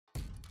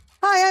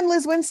Hi, I'm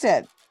Liz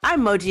Winstead.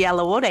 I'm Moji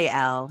Alawode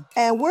L.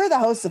 And we're the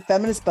hosts of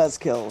Feminist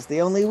Buzzkills, the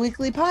only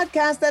weekly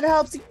podcast that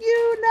helps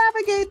you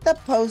navigate the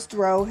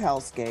post-Roe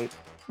hellscape.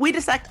 We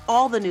dissect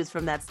all the news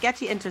from that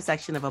sketchy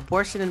intersection of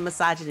abortion and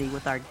misogyny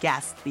with our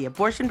guests, the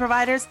abortion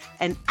providers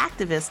and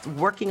activists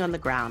working on the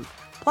ground.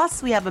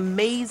 Plus, we have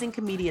amazing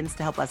comedians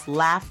to help us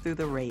laugh through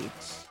the rage.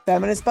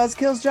 Feminist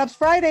Buzzkills drops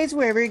Fridays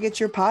wherever you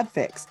get your pod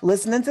fix.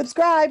 Listen and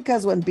subscribe,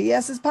 because when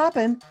BS is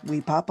poppin',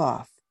 we pop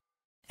off.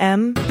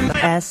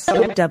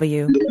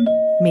 MSW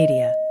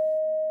Media.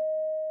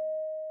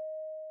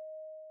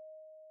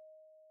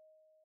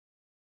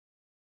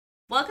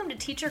 Welcome to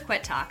Teacher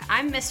Quit Talk.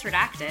 I'm Miss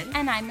Redacted.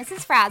 And I'm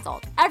Mrs.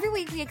 Frazzled. Every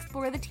week we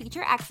explore the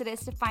teacher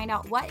exodus to find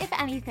out what, if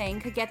anything,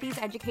 could get these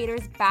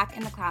educators back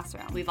in the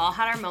classroom. We've all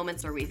had our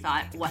moments where we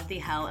thought, what the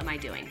hell am I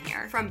doing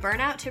here? From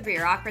burnout to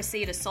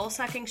bureaucracy to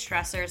soul-sucking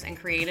stressors and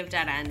creative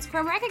dead ends.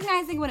 From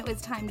recognizing when it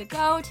was time to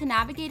go to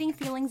navigating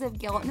feelings of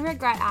guilt and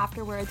regret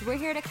afterwards, we're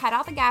here to cut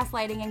out the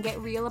gaslighting and get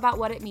real about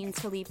what it means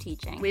to leave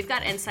teaching. We've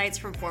got insights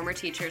from former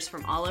teachers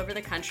from all over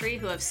the country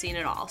who have seen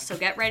it all. So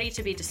get ready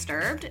to be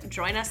disturbed.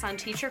 Join us on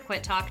Teacher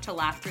Quit Talk to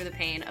laugh through the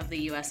pain of the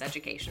U.S.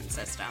 education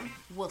system.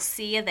 We'll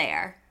see you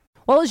there.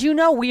 Well, as you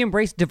know, we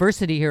embrace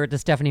diversity here at the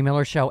Stephanie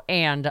Miller Show,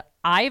 and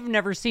I've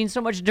never seen so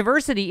much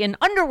diversity in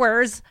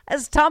underwears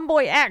as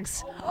Tomboy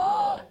X.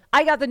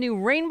 I got the new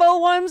rainbow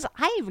ones.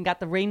 I even got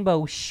the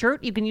rainbow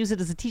shirt. You can use it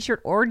as a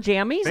t-shirt or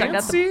jammies. Fancy? I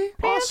got the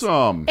pants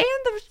Awesome. And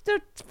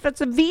it's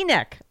a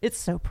V-neck. It's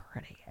so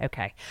pretty.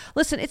 Okay.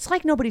 Listen, it's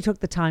like nobody took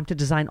the time to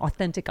design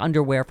authentic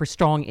underwear for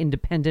strong,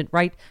 independent,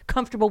 right?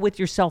 Comfortable with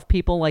yourself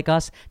people like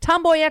us.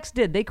 Tomboy X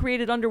did. They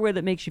created underwear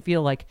that makes you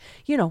feel like,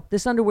 you know,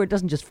 this underwear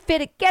doesn't just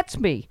fit, it gets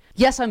me.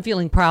 Yes, I'm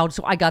feeling proud,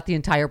 so I got the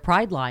entire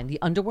Pride line.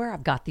 The underwear,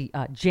 I've got the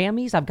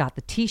jammies, I've got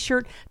the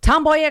t-shirt.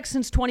 Tomboy X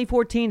since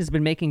 2014 has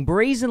been making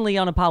brazenly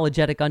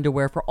unapologetic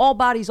underwear for all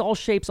bodies, all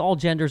shapes, all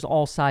genders,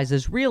 all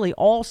sizes. Really,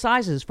 all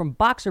sizes, from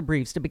boxer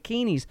briefs to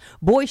bikinis,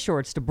 boy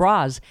shorts to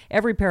bras.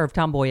 Every pair of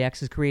Tomboy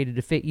X is created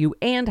to fit you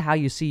and how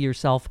you see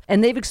yourself.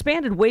 And they've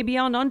expanded way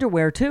beyond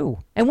underwear, too.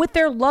 And with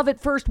their love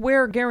at first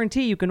wear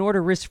guarantee, you can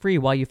order risk-free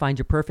while you find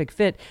your perfect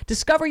fit.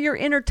 Discover your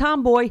inner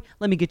tomboy.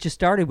 Let me get you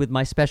started with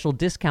my special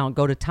discount.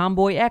 Go to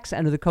Tomboy X,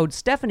 enter the code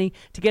Stephanie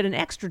to get an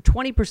extra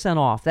 20%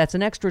 off. That's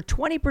an extra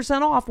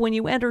 20% off when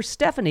you enter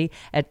Stephanie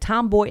at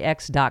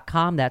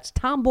tomboyx.com. That's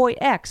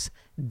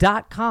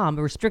tomboyx.com.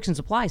 Restrictions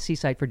apply. See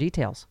site for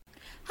details.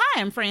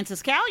 Hi, I'm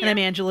Frances Callier. And I'm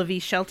Angela V.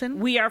 Shelton.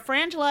 We are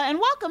Frangela, and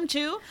welcome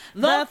to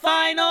The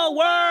Final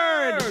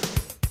Word.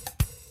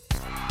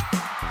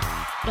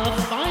 The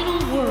Final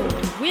Word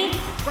with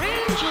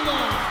Frangela.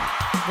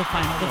 The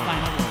final word.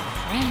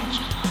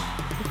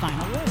 Frangela. The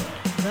final word.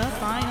 The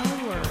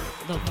final word.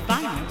 The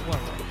final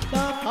word.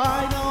 The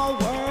final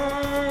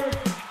word.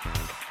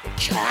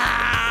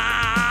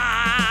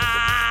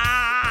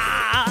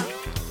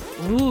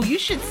 Ooh, you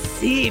should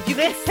see. If you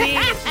can see,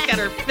 she's got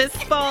her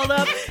fists balled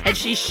up and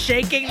she's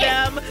shaking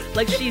them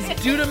like she's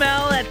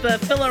Dudamel at the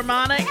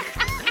Philharmonic.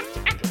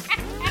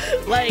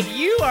 Like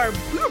you were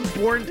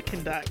born to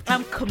conduct.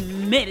 I'm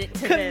committed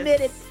to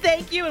this.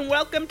 Thank you, and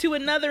welcome to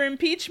another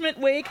impeachment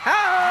week. Hey.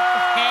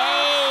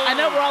 I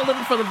know we're all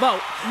living for the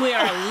vote. We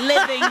are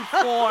living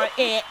for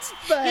it.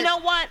 But you know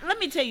what? Let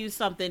me tell you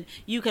something.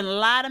 You can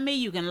lie to me.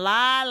 You can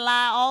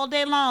lie all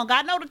day long.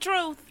 I know the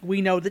truth.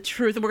 we know the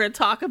truth, and we're going to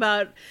talk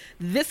about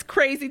this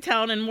crazy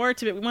town and more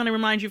to it. We want to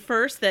remind you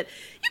first that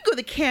you can go to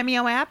the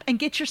Cameo app and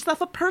get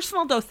yourself a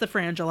personal dose of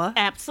Frangela.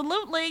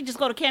 Absolutely. Just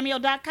go to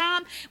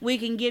cameo.com. We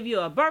can give you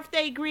a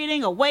birthday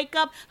greeting, a wake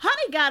up.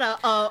 Honey got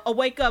a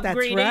wake up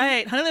greeting. That's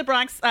right. Honey of the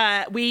Bronx,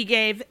 we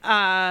gave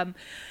a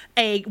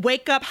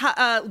wake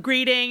up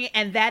greeting,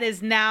 and that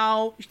is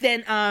now,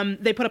 then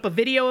they put up a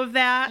video of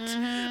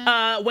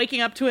that,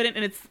 waking up to it,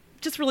 and it's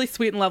just really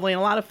sweet and lovely and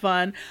a lot of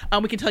fun.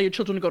 We can tell your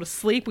children to go to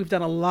sleep. We've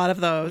done a lot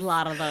of those.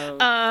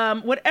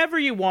 Whatever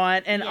you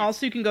want. And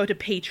also you can go to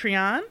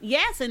Patreon.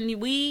 Yes, and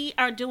we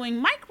are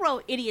doing micro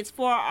idiots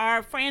for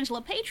our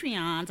Frangela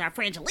Patreons, our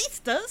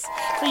Frangelistas.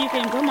 So you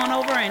can come on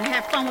over and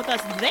have fun with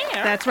us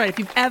there. That's right. If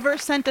you've ever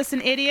sent us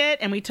an idiot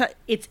and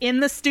it's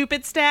in the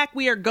stupid stack,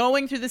 we are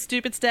going through the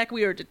stupid stack.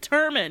 We are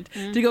determined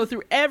to go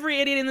through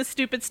every idiot in the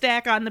stupid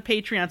stack on the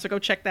Patreon. So go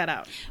check that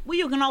out. Well,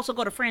 you can also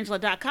go to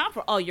Frangela.com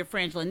for all your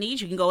Frangela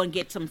needs. You can go and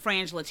get some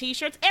Frangela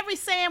t-shirts. Every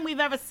saying we've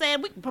ever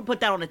said, we can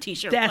put that on a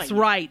t-shirt. That's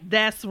right.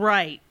 That's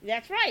right.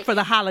 For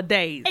the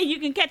holidays. And you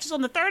can catch us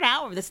on the third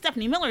hour of the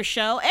Stephanie Miller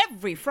Show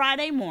every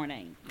Friday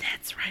morning.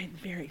 That's right.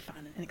 Very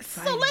fun and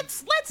exciting. So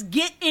let's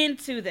get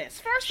into this.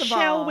 First of all,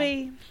 shall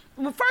we?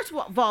 Well, first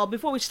of all,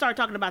 before we start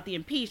talking about the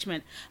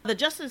impeachment, the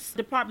Justice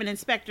Department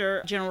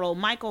Inspector General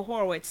Michael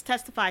Horowitz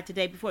testified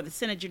today before the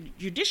Senate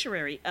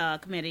Judiciary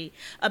Committee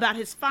about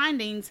his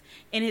findings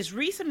in his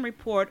recent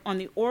report on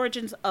the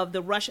origins of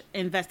the Russia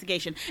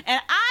investigation. And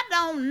I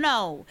don't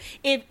know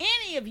if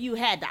any of you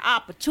had the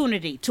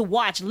opportunity to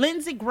watch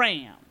Lindsey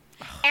Graham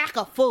act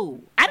a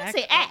fool. I didn't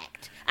say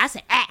act. I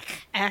said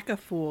act. Act a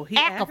fool. He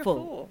act a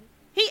fool.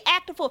 He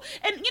act a fool.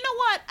 And you know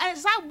what?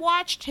 As I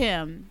watched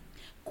him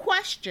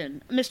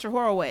question Mr.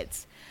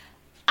 Horowitz,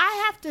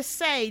 I have have to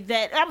say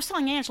that I was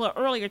telling Angela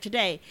earlier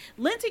today,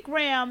 Lindsey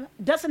Graham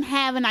doesn't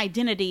have an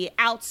identity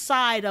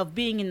outside of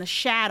being in the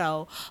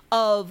shadow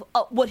of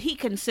what he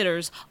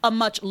considers a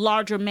much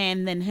larger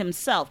man than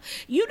himself.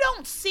 You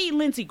don't see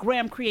Lindsey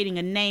Graham creating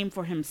a name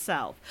for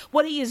himself.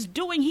 What he is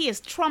doing, he is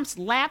Trump's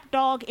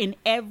lapdog in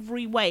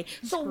every way.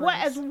 So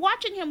as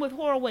watching him with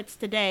Horowitz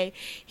today,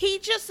 he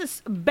just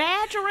is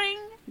badgering.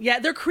 Yeah,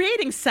 they're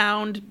creating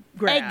sound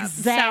grabs,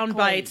 Exactly. sound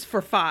bites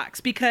for Fox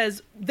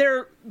because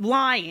they're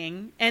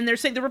lying, and they're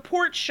saying the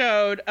report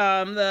showed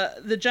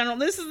the general.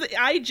 This is the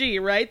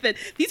IG, right? That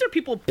these are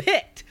people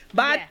picked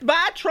by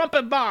Trump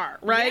and Barr,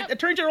 right? Yep.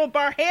 Attorney General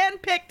Barr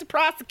handpicked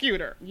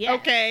prosecutor. Yes.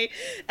 Okay,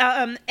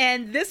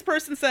 and this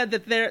person said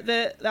that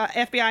the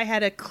FBI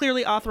had a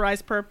clearly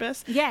authorized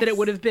purpose. Yes. That it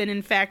would have been,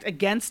 in fact,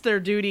 against their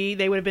duty.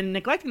 They would have been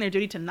neglecting their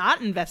duty to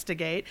not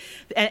investigate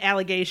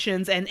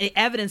allegations and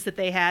evidence that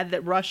they had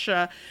that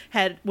Russia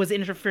was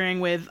interfering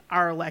with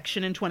our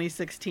election in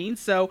 2016.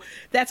 So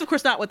that's, of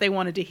course, not what they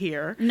wanted to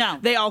hear. No.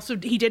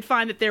 He did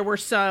find that there were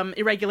some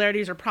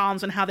irregularities or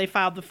problems in how they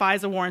filed the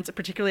FISA warrants,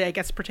 particularly, I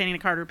guess, pertaining to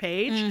Carter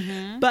Page.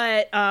 Mm-hmm.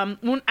 But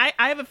when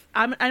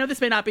I know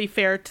this may not be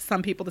fair to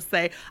some people to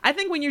say, I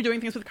think when you're doing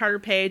things with Carter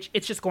Page,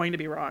 it's just going to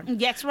be wrong.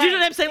 That's right. Do you know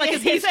what I'm saying? Like,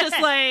 'cause he's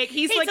just like,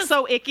 he's like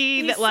so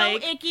icky that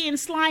like. so icky and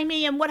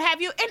slimy and what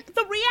have you. And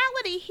the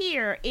reality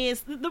here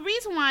is the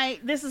reason why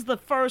this is the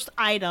first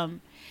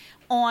item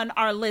on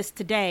our list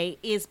today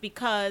is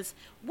because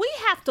we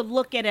have to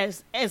look at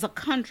it as a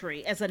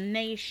country, as a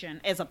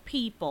nation, as a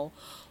people,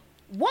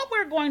 what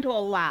we're going to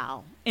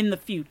allow in the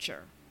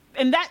future.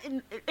 And that,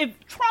 if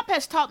Trump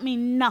has taught me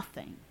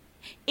nothing,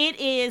 it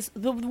is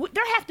there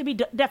have to be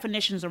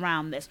definitions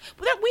around this.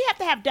 We have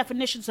to have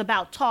definitions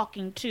about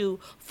talking to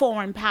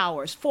foreign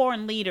powers,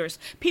 foreign leaders,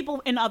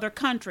 people in other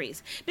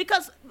countries.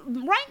 Because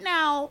right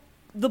now,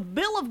 the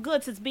bill of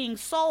goods that's being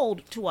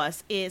sold to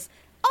us is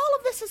all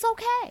of this is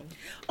okay.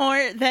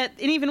 Or that,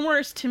 and even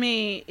worse to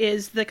me,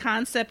 is the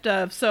concept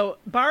of, so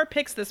Barr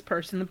picks this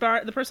person.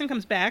 The person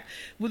comes back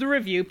with a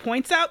review,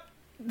 points out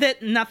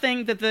that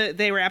nothing, that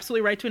they were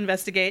absolutely right to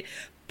investigate,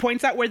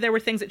 points out where there were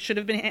things that should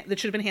have been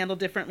handled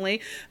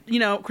differently. You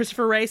know,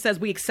 Christopher Wray says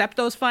we accept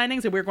those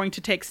findings and we're going to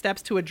take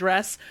steps to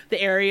address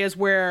the areas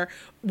where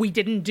we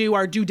didn't do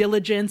our due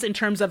diligence in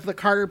terms of the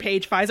Carter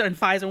Page FISA and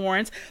FISA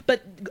warrants.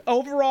 But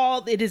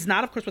overall, it is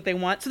not, of course, what they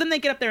want. So then they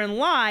get up there and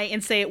lie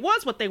and say it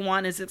was what they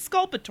want, is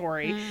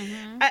exculpatory.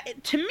 Mm-hmm.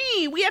 To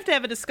me, we have to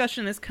have a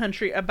discussion in this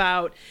country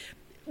about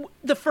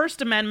the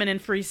First Amendment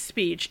and free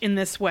speech in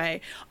this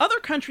way. Other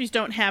countries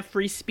don't have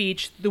free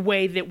speech the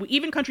way that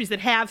even countries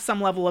that have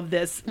some level of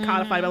this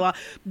codified by law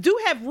do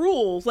have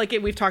rules like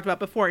we've talked about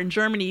before. In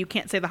Germany, you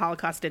can't say the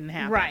Holocaust didn't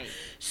happen. Right.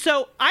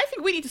 So I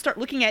think we need to start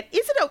looking at,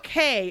 is it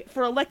okay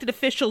for elected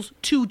officials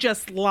to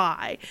just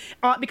lie?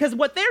 Because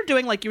what they're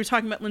doing, like you were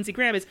talking about Lindsey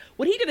Graham, is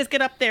what he did is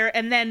get up there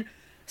and then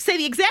say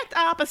the exact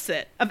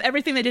opposite of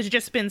everything that has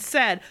just been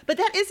said. But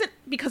that isn't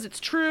because it's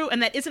true,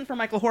 and that isn't for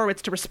Michael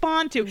Horowitz to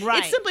respond to. Right.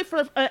 It's simply for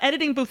an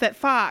editing booth at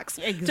Fox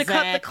to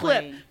cut the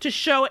clip, to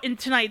show it in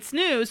tonight's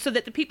news, so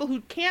that the people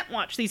who can't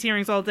watch these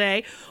hearings all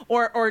day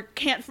or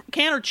can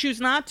or choose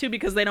not to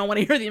because they don't want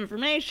to hear the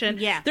information,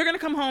 they're going to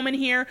come home and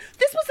hear,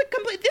 this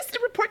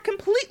report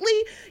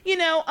completely,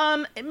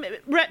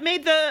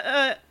 made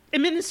the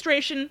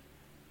administration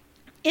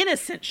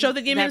innocent, show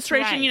that the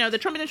administration, the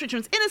Trump administration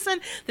was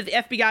innocent, that the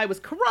FBI was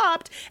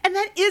corrupt, and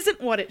that isn't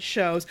what it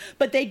shows.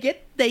 But they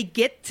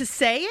get to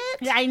say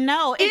it. I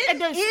know. In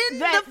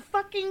the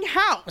fucking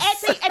house.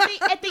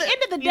 At the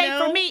end of the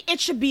day, for me, it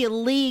should be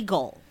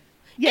illegal.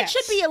 Yes.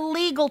 It should be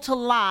illegal to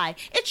lie.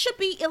 It should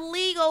be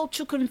illegal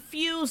to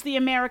confuse the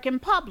American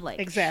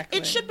public. Exactly.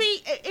 It should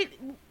be. And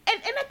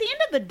at the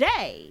end of the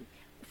day,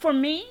 for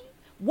me,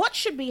 what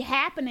should be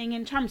happening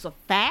in terms of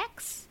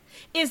facts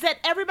is that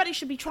everybody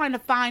should be trying to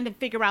find and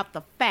figure out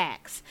the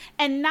facts,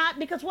 and not,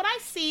 because what I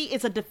see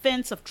is a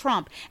defense of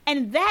Trump,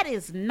 and that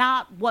is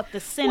not what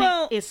the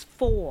Senate is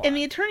for. And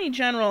the Attorney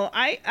General,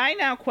 I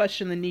now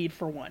question the need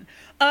for one.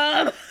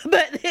 But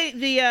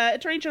the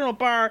Attorney General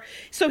Barr,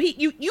 so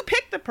you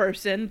pick the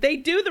person, they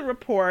do the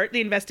report,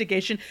 the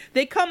investigation,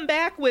 they come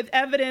back with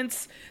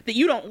evidence that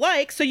you don't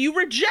like, so you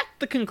reject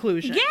the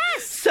conclusion.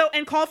 Yes. So,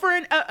 and call for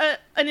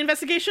an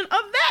investigation of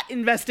that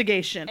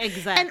investigation.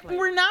 Exactly. And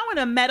we're now in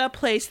a meta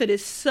place that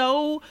is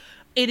so.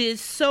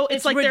 It's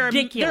like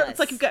ridiculous. It's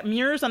like you've got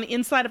mirrors on the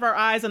inside of our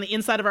eyes, on the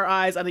inside of our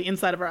eyes, on the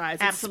inside of our eyes.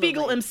 Absolutely. It's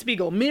Spiegel and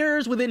Spiegel,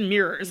 mirrors within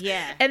mirrors.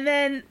 Yeah. And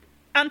then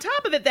on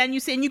top of it, then you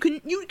say, and you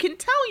can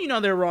tell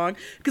they're wrong,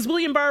 because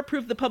William Barr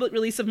approved the public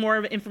release of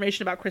more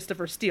information about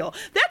Christopher Steele.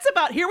 That's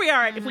about, here we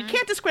are. If we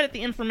can't discredit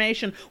the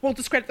information, we'll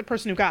discredit the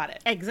person who got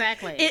it.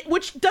 Exactly.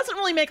 Which doesn't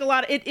really make a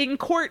lot of it in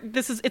court.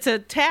 It's a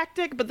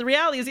tactic, but the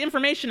reality is the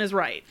information is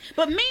right.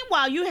 But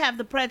meanwhile, you have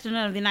the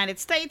President of the United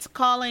States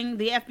calling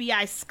the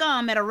FBI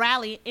scum at a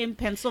rally in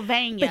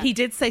Pennsylvania. But he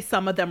did say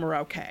some of them were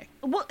okay.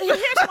 Well, here's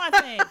my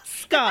thing.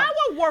 Scum. If I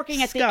were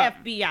working at the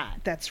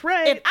FBI, that's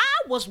right. If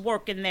I was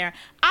working there,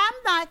 I'm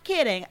not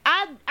kidding.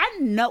 I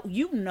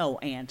know,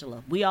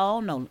 Angela, we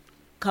all know,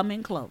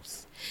 coming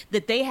close,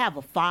 that they have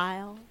a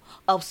file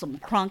of some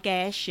crunk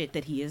ass shit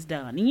that he has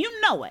done. And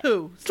you know it.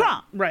 Who?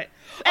 Trump. Right.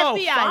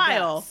 FBI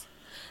file. does.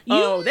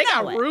 You They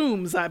got know it.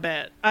 rooms, I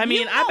bet. I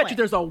mean, I know bet it. you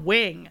there's a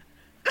wing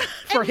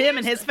for him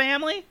and his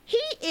family.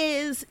 He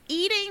is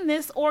eating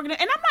this organ,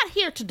 and I'm not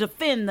here to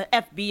defend the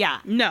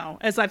FBI. No,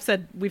 as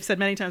we've said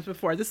many times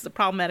before, this is a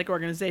problematic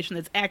organization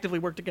that's actively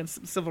worked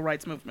against civil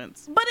rights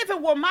movements. But if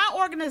it were my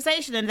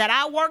organization and that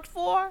I worked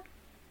for,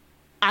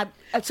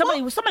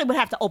 somebody would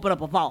have to open up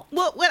a vault.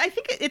 Well, what I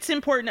think it's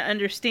important to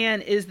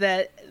understand is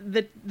that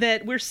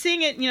we're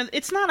seeing it.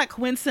 It's not a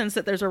coincidence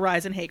that there's a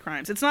rise in hate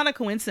crimes. It's not a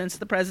coincidence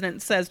the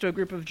president says to a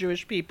group of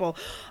Jewish people,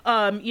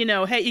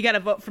 hey, you got to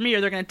vote for me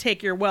or they're going to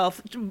take your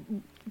wealth.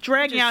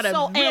 Dragging Just out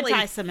so a really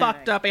anti-Semitic.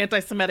 fucked up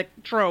anti-Semitic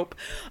trope,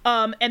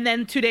 and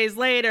then 2 days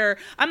later,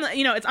 I'm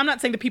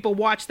not saying that people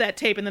watched that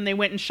tape and then they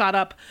went and shot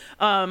up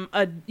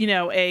a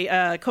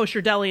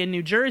kosher deli in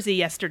New Jersey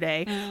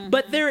yesterday.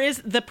 But there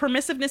is the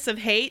permissiveness of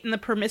hate and the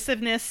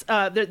permissiveness,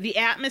 the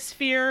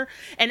atmosphere,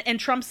 and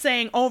Trump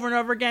saying over and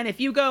over again, if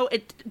you go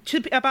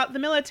about the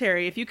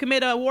military, if you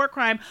commit a war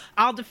crime,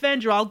 I'll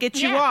defend you, I'll get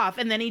you off,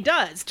 and then he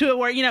does to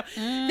where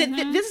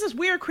this is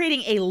we're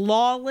creating a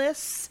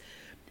lawless.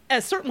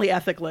 Certainly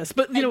ethicless,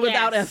 but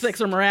without ethics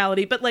or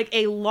morality, but like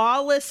a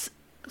lawless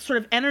sort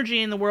of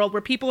energy in the world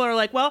where people are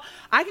like, well,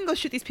 I can go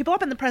shoot these people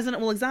up and the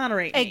president will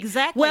exonerate me.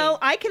 Exactly. Well,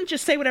 I can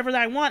just say whatever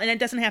I want and it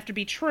doesn't have to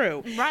be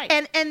true. Right.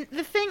 And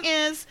the thing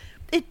is,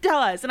 it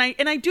does. And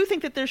I do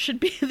think that there should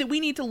be, that we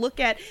need to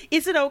look at,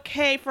 is it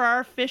okay for our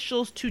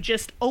officials to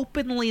just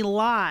openly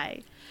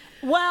lie?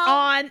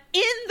 Well, In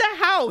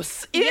the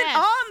house,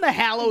 on the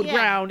hallowed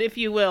ground, if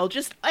you will,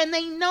 and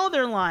they know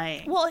they're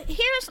lying. Well,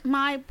 here's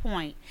my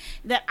point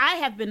that I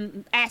have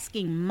been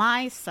asking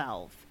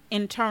myself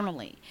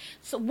internally.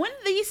 So when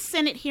these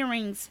Senate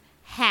hearings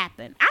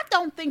happen, I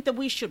don't think that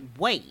we should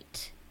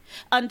wait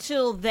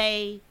until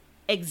they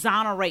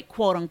exonerate,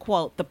 quote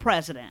unquote, the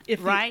president,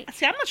 right?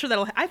 I'm not sure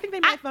that'll. I think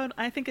they might vote.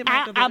 I think it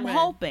might go. I'm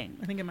hoping.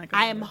 I think it might go.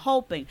 I am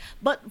hoping,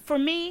 but for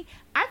me,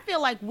 I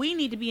feel like we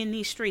need to be in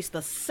these streets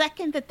the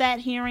second that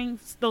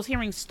those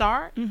hearings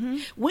start.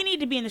 We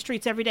need to be in the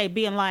streets every day,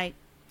 being like,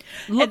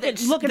 looking at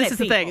people. This is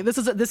the thing. This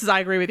is.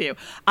 I agree with you.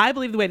 I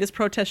believe the way this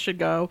protest should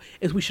go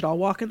is we should all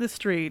walk in the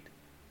street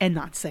and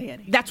not say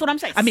anything. That's what I'm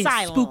saying. I mean,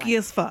 silent. spooky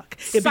as fuck.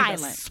 It'd be the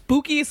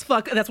spooky as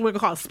fuck. That's what we're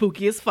gonna call a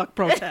spooky as fuck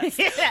protest.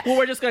 Well,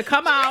 we're just gonna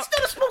come out. Let's do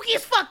the spooky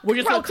as fuck. We're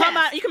just gonna come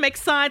out. You can make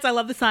signs. I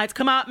love the signs.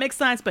 Come out, make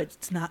signs, but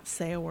it's not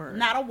say a word.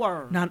 Not a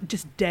word. Not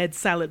just dead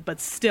silent,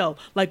 but still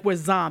like we're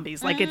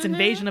zombies. Like it's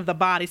Invasion of the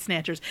Body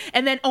Snatchers.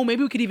 And then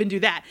maybe we could even do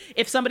that.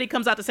 If somebody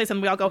comes out to say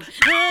something, we all go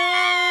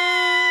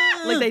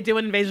like they do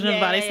in Invasion of the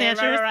Body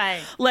Snatchers.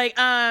 Right. Like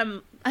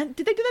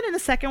did they do that in the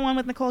second one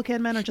with Nicole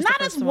Kidman or just not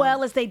the first as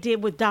well as they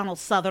did with Donald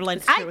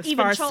Sutherland? It's true, as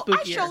far as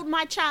I showed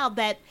my child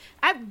that.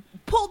 I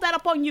pulled that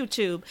up on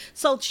YouTube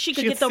so she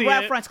could get the see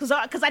reference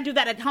because I do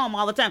that at home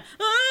all the time.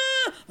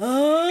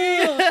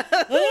 Were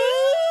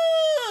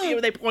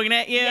they pointing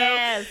at you?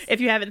 Yes.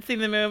 If you haven't seen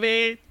the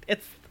movie,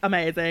 it's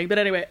amazing. But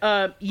anyway,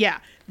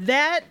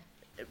 that.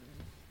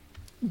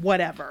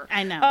 Whatever.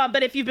 I know.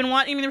 But if you've been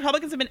watching, the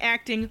Republicans have been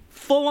acting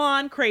full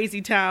on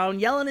crazy town,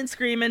 yelling and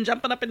screaming,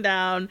 jumping up and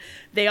down.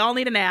 They all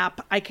need a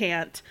nap. I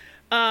can't.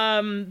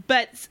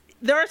 But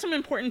there are some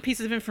important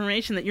pieces of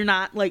information that you're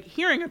not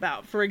hearing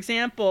about. For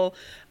example,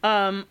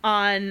 on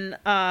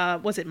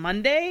was it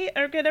Monday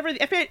or whatever,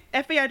 the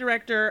FBI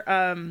director,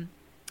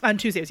 on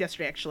Tuesday, it was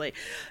yesterday actually,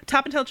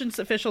 top intelligence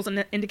officials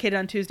indicated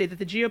on Tuesday that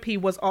the GOP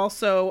was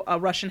also a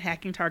Russian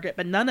hacking target,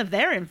 but none of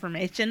their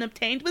information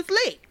obtained was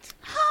leaked.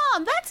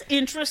 Huh, that's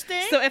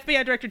interesting. So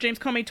FBI Director James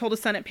Comey told a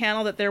Senate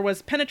panel that there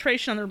was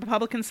penetration on the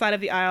Republican side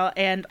of the aisle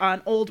and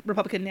on old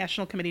Republican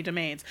National Committee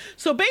domains.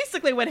 So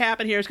basically what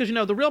happened here is,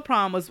 because the real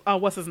problem was,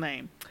 what's his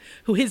name?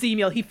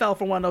 He fell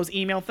for one of those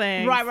email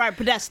things. Right,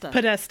 Podesta.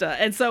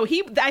 And so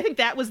I think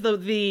that was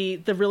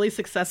the really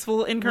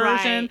successful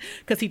incursion,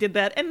 because he did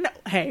that. And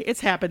hey, it's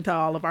happened to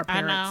all of our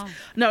parents. I know.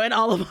 No, and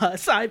all of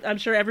us. I'm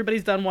sure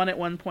everybody's done one at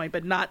one point,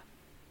 but not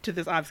to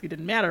this. Obviously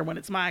didn't matter when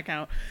it's my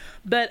account.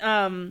 But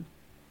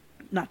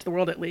not to the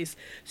world at least.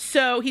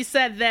 So he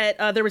said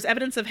that there was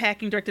evidence of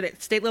hacking directed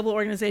at state-level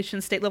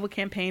organizations, state-level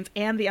campaigns,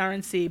 and the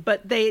RNC,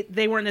 but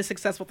they weren't as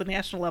successful at the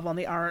national level on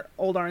the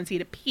old RNC,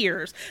 it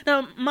appears.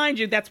 Now, mind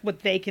you, that's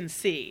what they can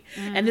see.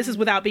 And this is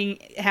without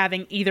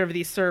having either of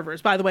these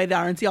servers. By the way, the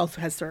RNC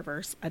also has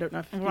servers. I don't know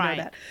if you know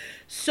that.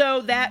 So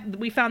that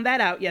we found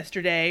that out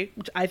yesterday,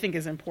 which I think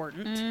is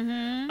important.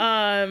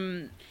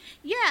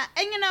 Yeah,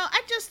 and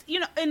I just,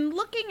 in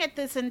looking at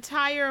this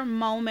entire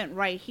moment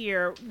right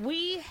here,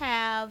 we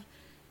have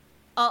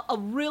a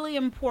really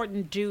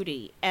important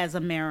duty as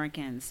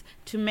Americans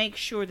to make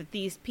sure that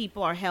these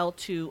people are held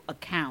to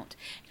account.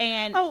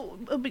 And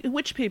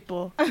which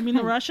people? You mean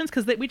the Russians?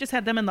 Because we just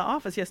had them in the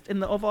office, in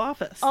the Oval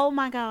Office. Oh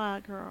my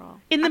God,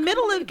 girl! In the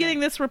middle of getting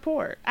this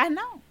report, I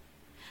know.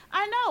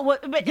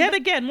 But yet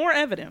again, more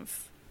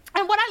evidence.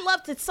 And what I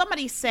loved that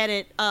somebody said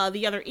it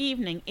the other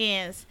evening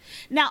is,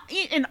 now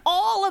in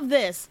all of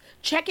this,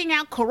 checking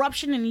out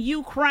corruption in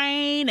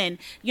Ukraine and,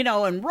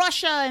 in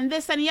Russia and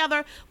this and the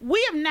other,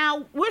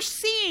 we're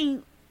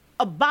seeing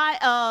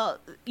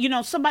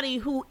somebody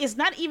who is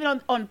not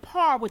even on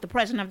par with the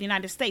president of the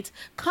United States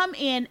come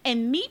in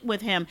and meet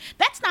with him.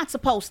 That's not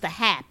supposed to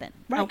happen.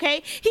 Right.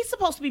 Okay? He's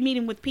supposed to be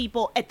meeting with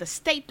people at the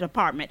State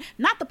Department,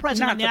 not the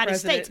president of the United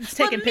States.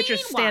 Taking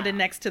pictures standing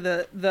next to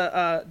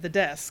the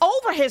desk.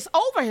 Over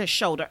his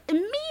shoulder. And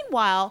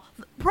meanwhile,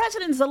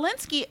 President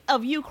Zelensky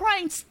of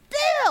Ukraine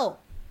still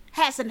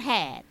hasn't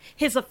had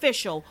his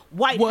official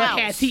White House.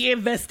 Has he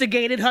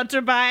investigated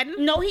Hunter Biden?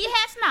 No, he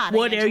has not.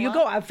 Well, there you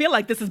go. I feel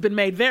like this has been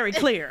made very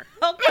clear.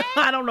 Okay.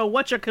 I don't know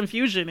what your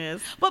confusion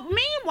is. But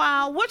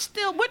meanwhile, we're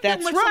dealing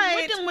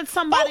with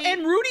somebody. Oh,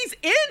 and Rudy's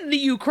in the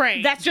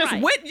Ukraine. That's just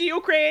right. went to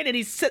Ukraine, and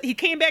he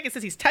came back and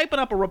says he's typing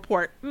up a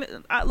report.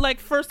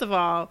 First of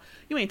all,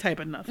 you ain't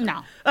typing nothing.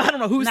 No. I don't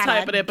know who's not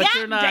typing it, but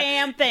you're not.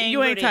 Damn thing.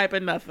 You ain't Rudy.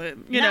 typing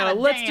nothing.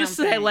 Let's just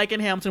say, like in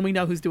Hamilton, we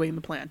know who's doing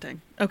the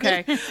planting.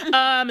 Okay.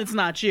 It's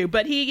not you,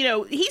 but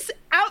he's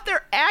out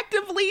there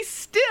actively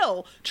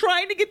still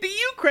trying to get the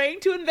Ukraine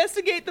to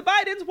investigate the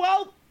Bidens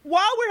while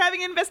we're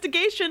having an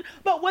investigation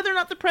about whether or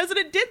not the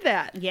president did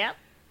that. Yep.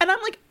 And I'm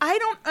like, I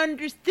don't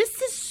understand.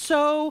 This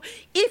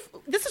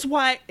is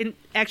why, and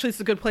actually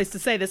it's a good place to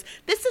say this,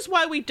 this is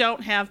why we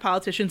don't have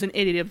politicians in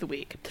Idiot of the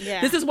Week.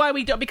 Yeah. This is why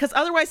we don't, because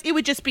otherwise it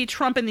would just be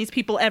Trump and these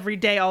people every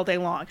day, all day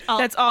long.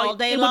 That's all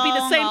day it would be the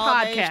long, same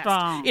all day podcast,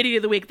 strong. Idiot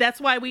of the Week. That's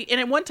why and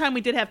at one time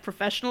we did have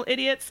professional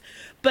idiots,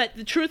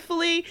 but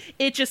truthfully,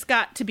 it just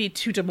got to be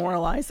too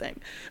demoralizing.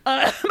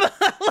 And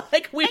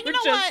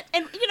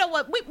you know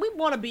what? We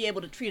want to be able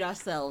to treat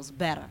ourselves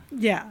better.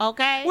 Yeah.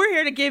 Okay? We're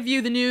here to give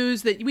you the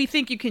news that we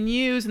think you can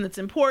use and that's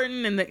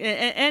important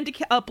and to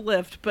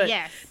uplift. But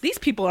yes. These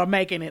people are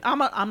making it. I'm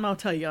going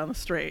to tell you on the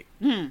straight.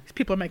 These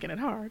people are making it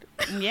hard.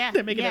 Yeah.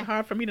 They're making it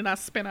hard for me to not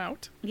spin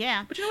out.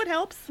 Yeah. But you know what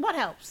helps? What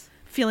helps?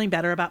 Feeling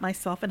better about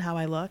myself and how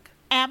I look.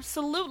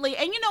 Absolutely.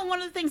 And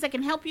one of the things that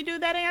can help you do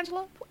that,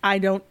 Angela? I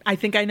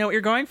think I know what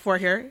you're going for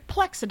here.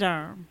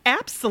 Plexiderm.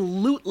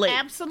 Absolutely.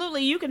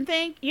 Absolutely. You can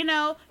think,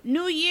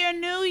 new year,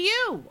 new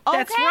you. Okay?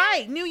 That's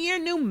right. New year,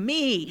 new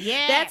me.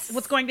 Yes. That's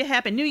what's going to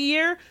happen. New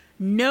year,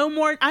 no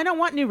more. I don't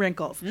want new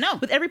wrinkles. No.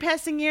 With every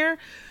passing year,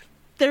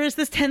 there is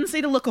this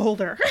tendency to look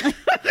older. and you know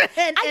what,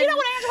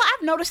 Angela?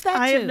 I've noticed that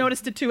too. I have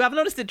noticed it too. I've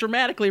noticed it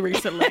dramatically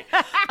recently.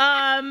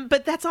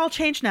 But that's all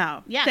changed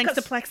now. Yeah, thanks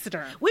to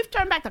Plexiderm. We've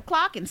turned back the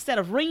clock instead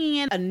of ringing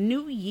in a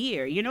new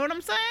year. You know what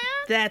I'm saying?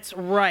 That's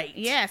right.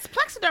 Yes.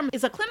 Plexiderm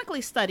is a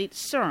clinically studied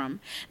serum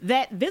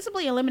that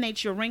visibly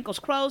eliminates your wrinkles,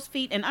 crow's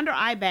feet, and under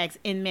eye bags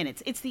in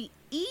minutes. It's the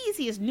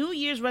easiest New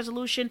Year's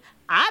resolution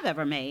I've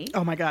ever made.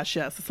 Oh my gosh,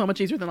 yes. It's so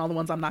much easier than all the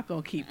ones I'm not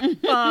going to keep.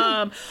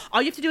 All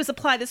you have to do is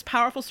apply this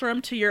powerful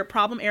serum to your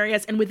problem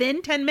areas, and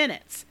within 10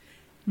 minutes,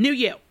 new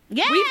you.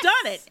 Yes. We've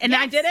done it. And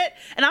I did it.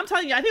 And I'm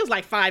telling you, I think it was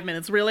like 5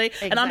 minutes, really.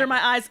 Exactly. And under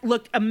my eyes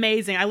looked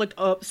amazing. I looked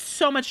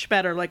so much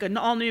better, like an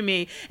all new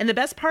me. And the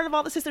best part of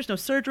all this is there's no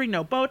surgery,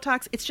 no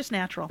Botox. It's just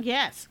natural.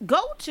 Yes.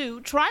 Go to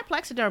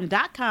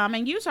tryplexiderm.com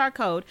and use our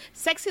code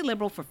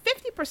SEXYLIBERAL for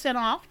 50%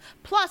 off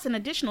plus an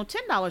additional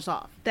 $10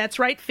 off. That's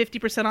right,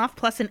 50% off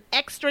plus an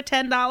extra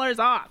 $10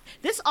 off.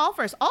 This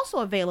offer is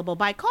also available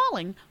by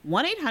calling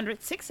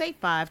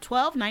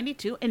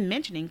 1-800-685-1292 and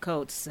mentioning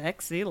code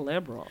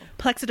SEXYLIBERAL.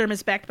 Plexiderm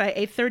is backed by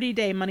a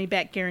 30-day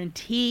money-back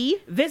guarantee.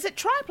 Visit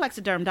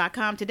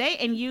tryplexiderm.com today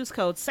and use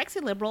code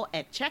SEXYLIBERAL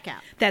at checkout.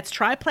 That's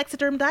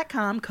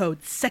tryplexiderm.com,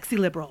 code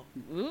SEXYLIBERAL.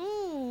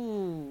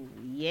 Ooh,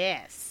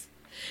 yes.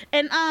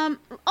 And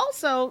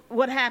also,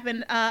 what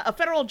happened, a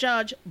federal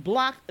judge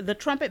blocked the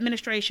Trump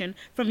administration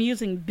from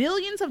using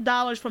billions of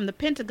dollars from the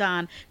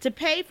Pentagon to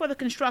pay for the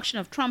construction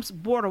of Trump's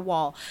border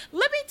wall.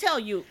 Let me tell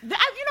you, you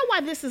know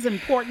why this is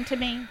important to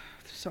me?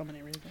 There's so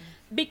many reasons.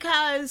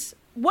 Because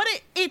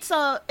it's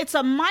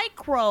a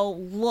micro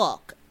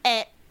look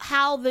at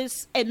how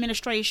this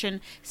administration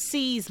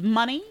sees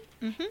money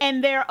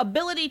and their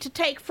ability to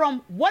take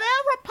from whatever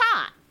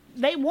pot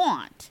they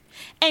want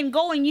and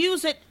go and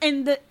use it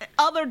in the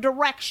other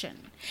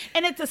direction.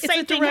 And it's the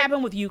same thing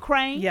happened with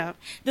Ukraine. Yeah.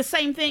 The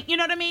same thing, you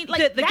know what I mean?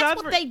 Like,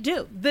 that's what they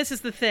do. This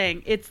is the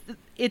thing.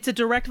 It's a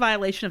direct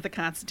violation of the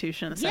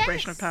Constitution, the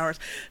separation of powers.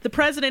 The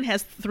president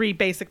has 3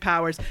 basic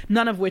powers,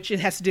 none of which it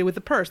has to do with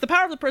the purse. The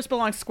power of the purse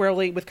belongs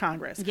squarely with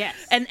Congress. Yes.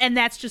 And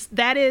that's just,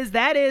 that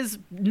is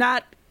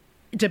not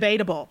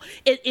debatable.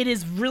 It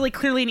is really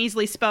clearly and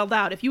easily spelled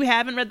out. If you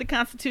haven't read the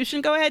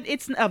Constitution, go ahead.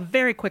 It's a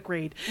very quick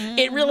read.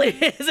 It really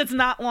is. It's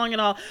not long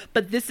at all.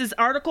 But this is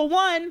Article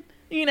 1.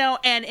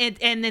 And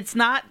it's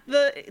not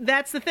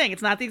that's the thing.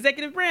 It's not the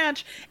executive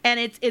branch, and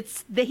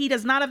it's that he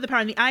does not have the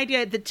power. And the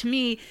idea that, to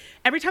me,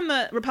 every time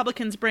the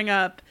Republicans bring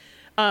up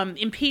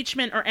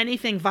impeachment or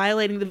anything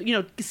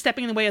violating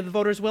stepping in the way of the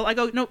voters' will, I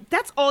go, no,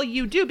 that's all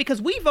you do,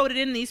 because we voted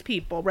in these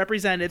people,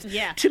 representatives,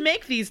 to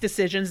make these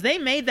decisions. They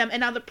made them, and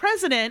now the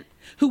president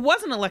who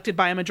wasn't elected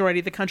by a majority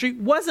of the country,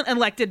 wasn't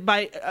elected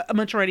by a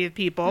majority of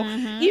people,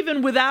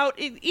 even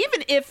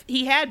if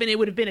he had been, it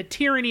would have been a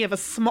tyranny of a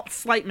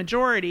slight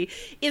majority,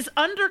 is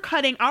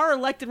undercutting our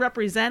elected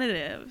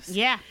representatives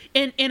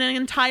in an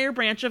entire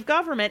branch of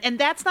government. And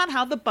that's not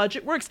how the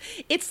budget works.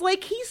 It's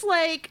like he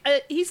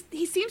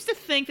seems to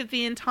think that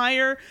the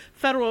entire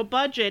federal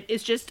budget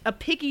is just a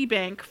piggy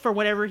bank for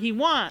whatever he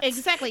wants.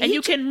 Exactly. And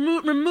you can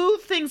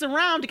remove things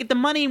around to get the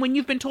money when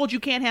you've been told you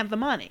can't have the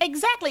money.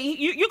 Exactly.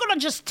 You're going to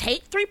just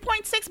take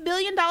 $3.6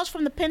 billion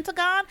from the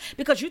Pentagon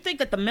because you think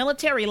that the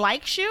military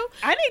likes you?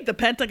 I need the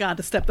Pentagon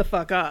to step the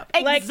fuck up.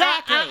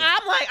 Exactly.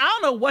 I'm like, I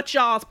don't know what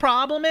y'all's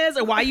problem is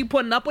or why you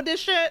putting up with this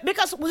shit.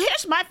 Because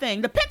here's my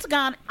thing. The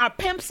Pentagon are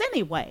pimps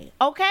anyway,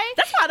 okay?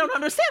 That's why I don't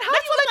understand. How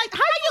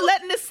you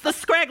letting this the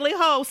scraggly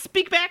hoe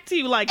speak back to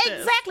you like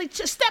this? Exactly.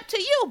 Step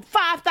to you,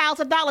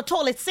 $5,000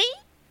 toilet seat.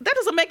 That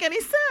doesn't make any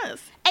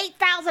sense.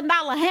 $8,000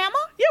 hammer?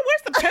 Yeah,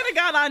 where's the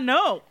Pentagon I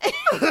know?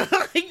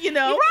 You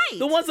know? Right.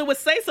 The ones that would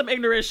say some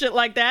ignorant shit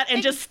like that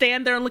and just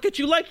stand there and look at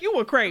you like you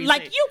were crazy.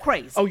 Like you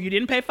crazy. Oh, you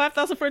didn't pay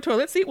 $5,000 for a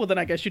toilet seat? Well, then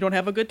I guess you don't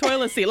have a good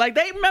toilet seat. Like,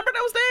 they remember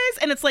those days?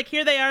 And it's like,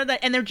 here they are,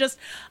 and they're just,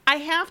 I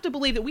have to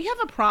believe that we have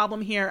a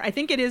problem here. I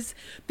think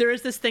there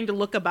is this thing to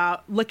look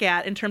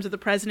at in terms of the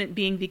president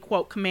being the,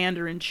 quote,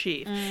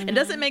 commander-in-chief. And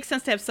does it make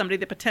sense to have somebody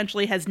that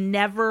potentially has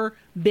never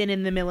been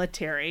in the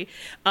military?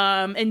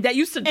 And that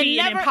used to be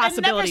an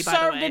impossibility, by the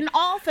way. Served in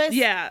office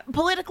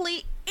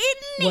politically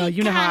well,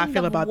 you know how I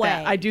feel about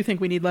that. I do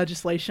think we need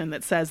legislation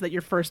that says that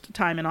your first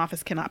time in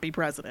office cannot be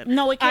president.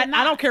 No, it cannot.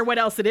 I don't care what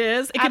else it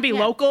is. It can be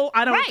local.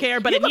 I don't care,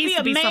 but it needs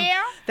to be some.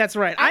 That's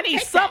right. I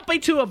need somebody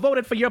to have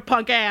voted for your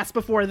punk ass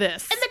before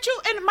this.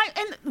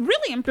 And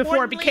really importantly,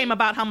 before it became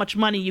about how much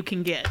money you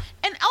can get.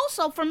 And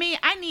also for me,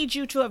 I need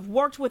you to have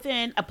worked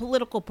within a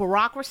political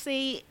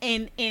bureaucracy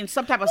in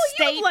some type of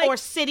state or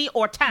city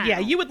or town. Yeah,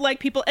 you would like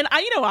people, and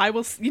I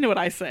will. You know what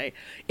I say?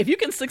 If you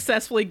can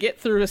successfully get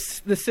through the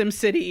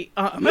SimCity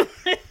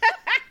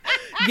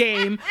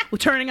game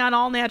with turning on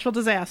all natural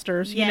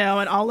disasters, you know,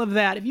 and all of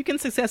that. If you can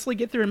successfully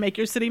get through and make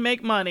your city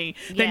make money,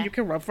 then you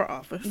can run for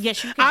office.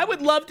 Yes, you can. I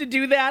would love to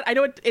do that. I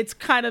know it's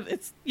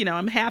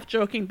I'm half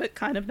joking, but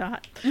kind of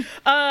not.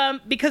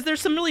 Because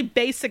there's some really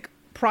basic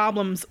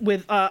problems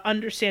with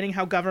understanding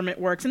how government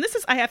works. And this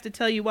is, I have to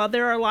tell you, while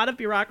there are a lot of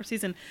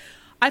bureaucracies, and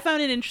I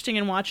found it interesting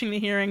in watching the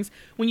hearings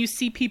when you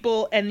see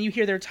people and you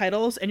hear their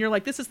titles and you're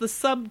like, this is the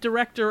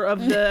sub-director of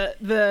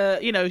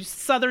the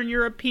Southern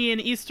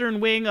European Eastern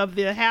wing of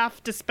the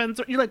half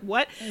dispenser. You're like,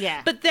 what?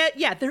 Yeah. But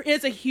there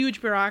is a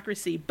huge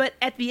bureaucracy. But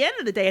at the end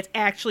of the day, it's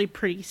actually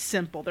pretty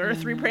simple. There are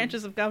three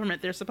branches of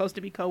government. They're supposed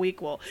to be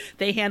co-equal.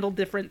 They handle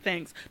different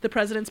things. The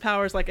president's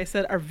powers, like I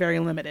said, are very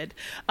limited.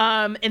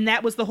 And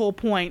that was the whole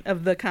point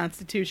of the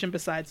Constitution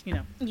besides,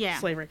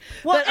 slavery.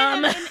 Well,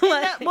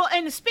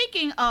 and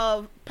speaking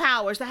of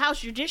powers, the House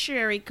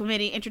Judiciary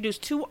Committee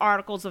introduced 2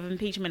 articles of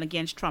impeachment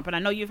against Trump. And I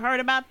know you've heard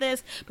about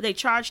this, but they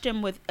charged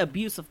him with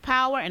abuse of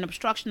power and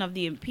obstruction of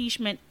the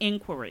impeachment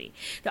inquiry.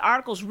 The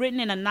articles, written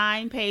in a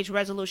 9-page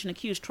resolution,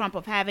 accused Trump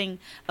of having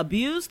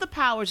abused the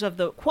powers of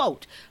the,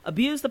 quote,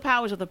 abused the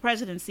powers of the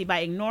presidency by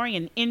ignoring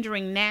and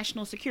injuring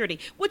national security,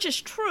 which is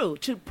true,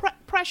 to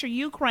pressure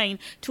Ukraine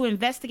to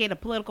investigate a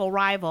political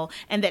rival,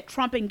 and that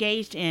Trump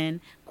engaged in,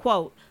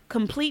 quote,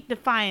 complete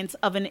defiance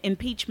of an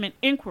impeachment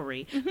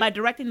inquiry by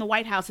directing the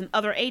White House and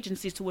other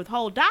agencies to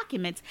withhold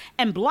documents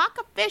and block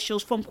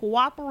officials from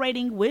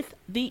cooperating with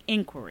the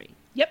inquiry.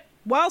 Yep.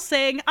 While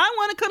saying, I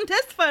want to come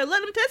testify,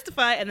 let them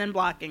testify, and then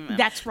blocking them.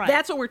 That's right.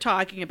 That's what we're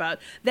talking about.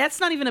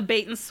 That's not even a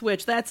bait and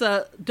switch. That's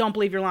a don't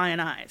believe your lying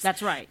eyes.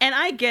 That's right. And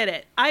I get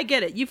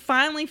it. You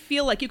finally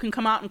feel like you can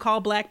come out and call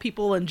black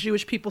people and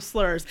Jewish people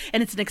slurs,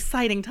 and it's an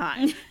exciting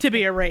time to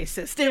be a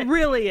racist. It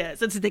really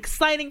is. It's an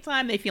exciting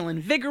time. They feel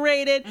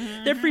invigorated.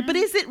 They're free. But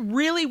is it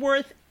really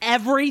worth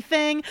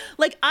everything?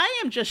 Like,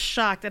 I am just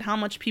shocked at how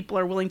much people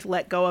are willing to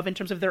let go of in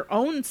terms of their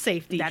own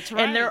safety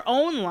and their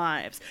own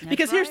lives.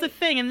 Because here's the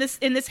thing, in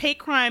this hate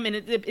crime, and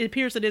it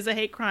appears it is a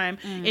hate crime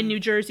in New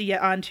Jersey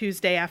on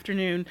Tuesday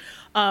afternoon,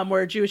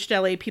 where a Jewish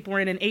deli, people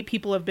were in, and 8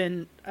 people have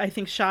been, I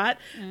think, shot.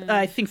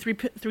 I think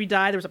three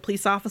died. There was a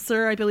police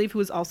officer, I believe, who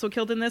was also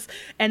killed in this.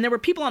 And there were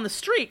people on the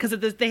street because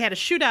they had a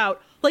shootout,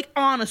 like,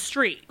 on a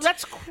street.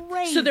 That's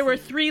crazy. So there were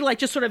 3, like,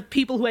 just sort of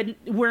people who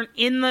weren't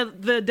in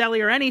the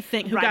deli or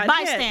anything who got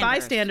hit,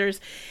 bystanders.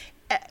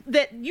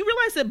 That you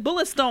realize that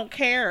bullets don't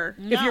care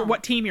if you're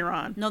what team you're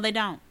on. No, they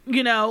don't.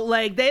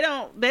 Like, they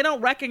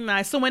don't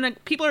recognize. So when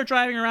people are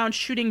driving around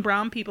shooting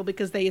brown people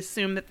because they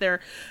assume that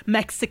they're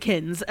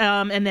Mexicans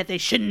and that they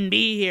shouldn't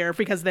be here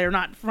because they're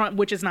not front,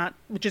 which is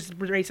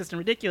racist and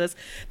ridiculous,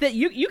 that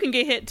you can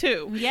get hit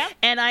too. Yeah.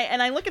 And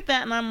I look at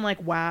that and I'm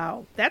like,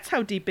 wow, that's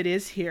how deep it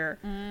is here.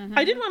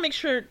 I did want to make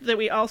sure that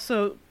we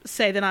also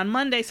say that on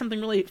Monday something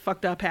really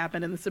fucked up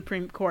happened in the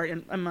Supreme Court.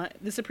 And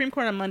the Supreme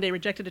Court on Monday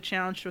rejected a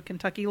challenge to a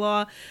Kentucky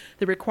law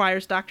that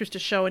requires doctors to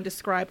show and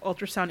describe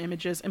ultrasound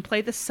images and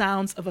play the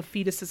sounds of a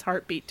fetus's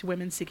heartbeat to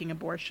women seeking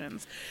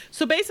abortions.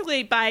 So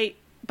basically, by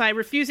by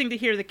refusing to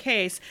hear the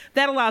case,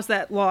 that allows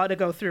that law to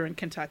go through in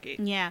Kentucky.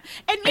 Yeah.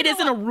 And It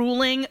isn't a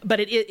ruling, but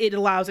it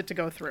allows it to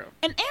go through.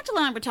 And Angela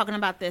and I were talking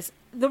about this.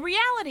 The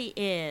reality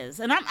is,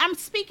 and I'm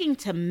speaking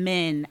to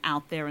men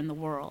out there in the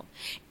world,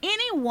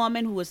 any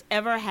woman who has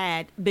ever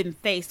been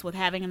faced with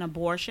having an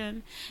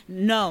abortion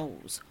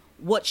knows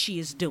what she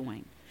is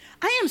doing.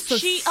 I am so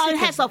She sick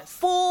has of a this.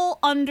 full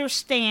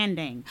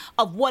understanding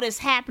of what is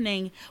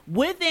happening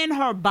within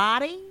her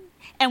body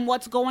and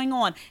what's going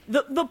on.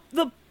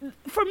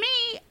 For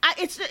me,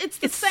 it's the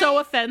It's same. so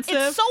offensive.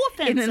 It's so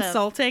offensive and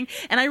insulting.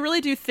 And I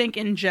really do think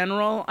in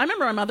general, I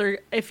remember my mother,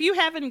 if you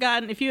have,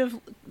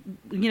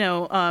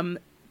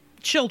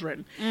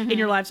 children in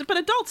your lives, but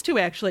adults too,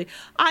 actually,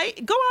 I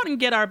go out and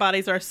get Our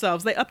Bodies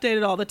Ourselves. They update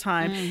it all the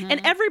time.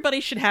 And everybody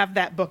should have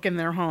that book in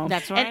their home.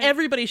 That's right. And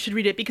everybody should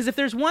read it, because if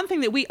there's one thing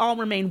that we all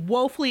remain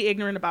woefully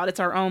ignorant about, it's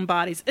our own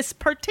bodies. It's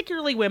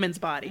particularly women's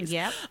bodies.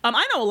 Yep.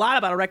 I know a lot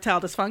about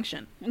erectile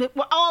dysfunction.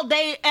 all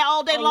day long, lot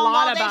all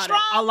day about it.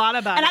 strong. A lot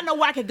about and it. I know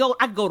where I could go.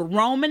 I could go to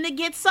Roman to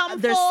get something.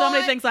 There's for so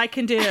many it. things I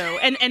can do.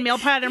 And male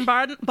pattern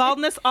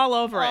baldness all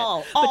over it.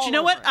 All But you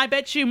know what? over it. I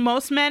bet you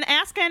most men,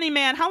 ask any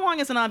man, how long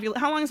is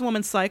a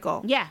woman's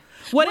cycle? Yeah.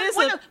 When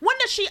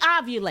does she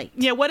ovulate?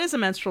 Yeah, what is a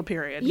menstrual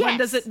period?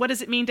 Yes. What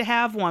does it mean to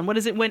have one? What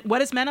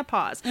is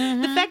menopause?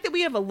 The fact that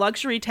we have a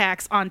luxury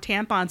tax on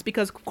tampons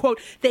because, quote,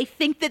 they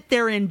think that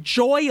they're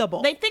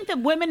enjoyable. They think that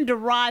women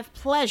derive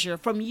pleasure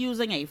from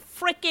using a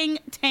freaking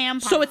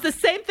tampon. So it's the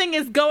same thing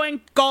as going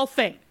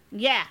golfing.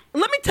 Yeah.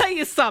 Let me tell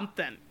you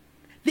something.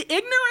 The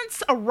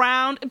ignorance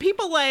around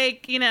people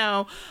like,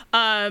 who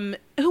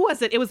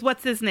was it? It was,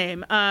 what's his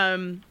name?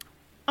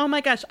 Oh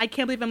my gosh, I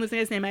can't believe I'm losing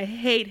his name. I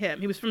hate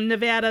him. He was from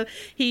Nevada.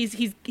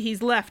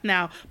 He's left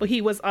now, but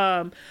he was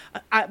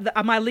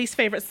my least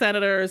favorite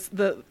senator's,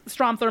 the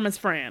Strom Thurmond's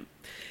friend.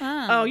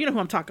 Oh, you know who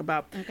I'm talking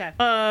about. Okay.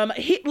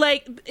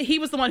 He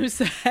was the one who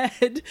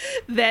said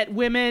that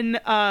women,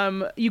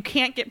 you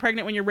can't get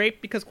pregnant when you're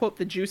raped because, quote,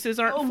 the juices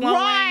aren't flowing.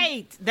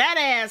 Right. That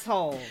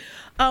asshole.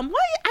 I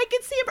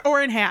can see him,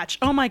 Orrin Hatch.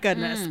 Oh my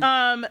goodness.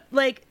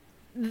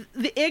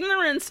 The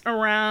ignorance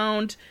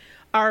around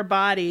our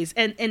bodies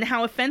and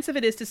how offensive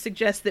it is to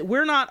suggest that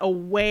we're not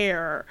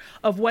aware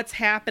of what's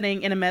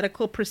happening in a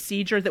medical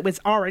procedure that was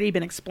already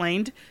been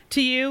explained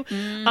to you.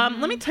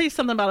 Let me tell you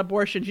something about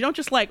abortions. You don't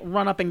just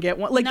run up and get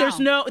one. There's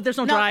no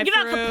drive.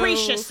 You're not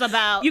capricious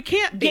about you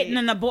can't be. getting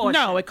an abortion.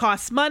 No, it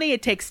costs money.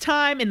 It takes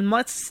time. In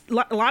a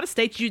lot of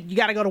states, you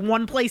got to go to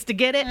one place to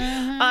get it.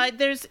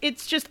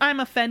 It's just, I'm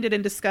offended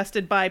and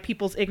disgusted by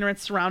people's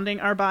ignorance surrounding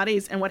our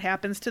bodies and what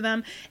happens to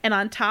them. And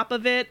on top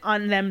of it,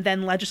 on them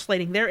then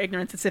legislating their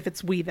ignorance as if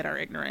it's we that are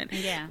ignorant.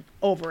 Yeah.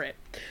 Over it.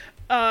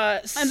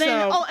 And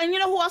you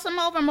know who else I'm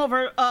over? I'm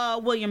over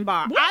William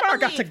Barr. Barr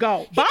got to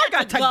go. Barr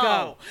got to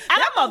go. I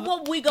don't know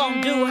what we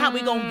gonna do, how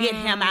we gonna get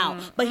him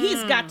out, but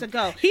he's got to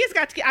go. He's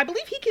got to. I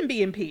believe he can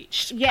be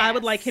impeached. Yes. I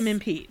would like him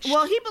impeached.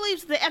 Well, he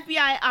believes the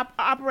FBI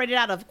operated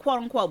out of quote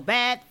unquote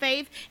bad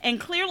faith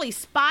and clearly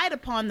spied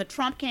upon the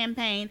Trump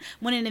campaign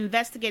when it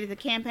investigated the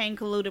campaign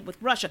colluded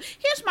with Russia.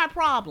 Here's my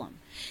problem.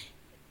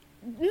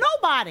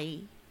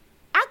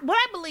 What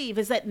I believe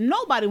is that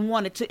nobody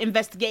wanted to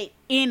investigate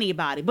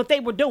anybody, but they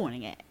were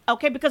doing it,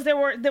 okay? Because there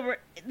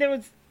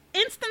was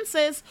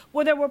instances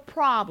where there were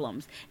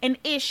problems and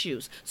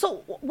issues.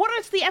 So what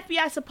is the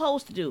FBI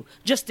supposed to do?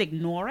 Just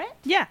ignore it?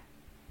 Yeah,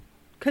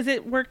 because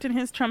it worked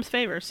in Trump's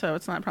favor, so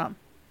it's not a problem.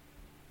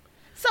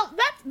 So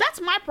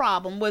that's my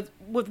problem with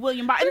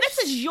William Barr. And this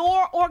is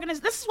your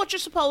organization. This is what you're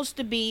supposed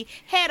to be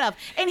head of.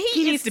 And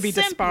he needs to be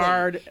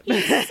disbarred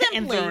He's simply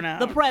and thrown out.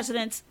 the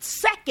president's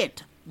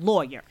second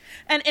lawyer.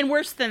 And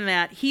worse than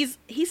that, he's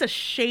a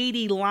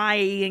shady,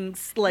 lying,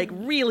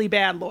 really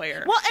bad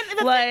lawyer. Well, and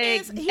the thing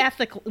is,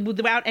 ethical,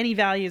 without any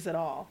values at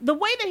all. The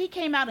way that he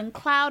came out and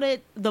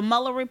clouded the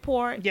Mueller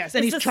report. Yes,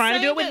 and he's trying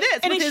to do it with this.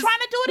 And he's trying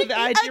to do it with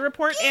the IG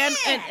report, and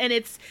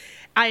it's.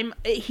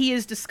 He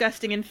is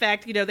disgusting. In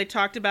fact, they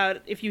talked about,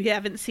 if you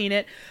haven't seen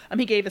it,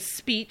 he gave a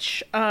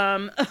speech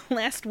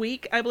last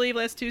week, I believe,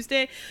 last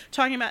Tuesday,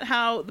 talking about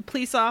how the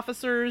police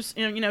officers,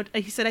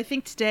 he said, I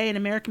think today an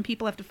American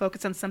people have to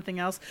focus on something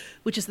else,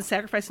 which is the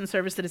sacrifice and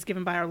service that is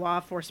given by our law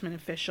enforcement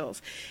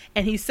officials.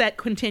 And he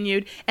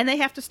continued, and they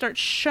have to start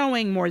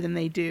showing more than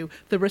they do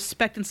the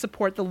respect and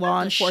support the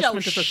law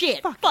enforcement.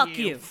 Shit.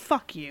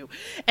 Fuck you.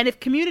 And if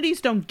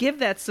communities don't give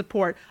that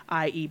support,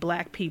 i.e.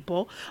 black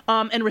people,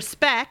 and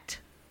respect,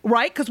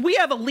 right? Because we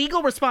have a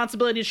legal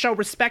responsibility to show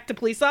respect to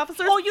police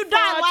officers. Oh, you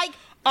die like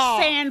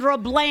Sandra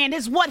Bland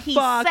is what he's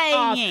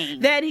saying.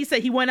 Then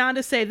he went on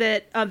to say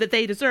that that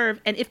they deserve,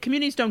 and if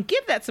communities don't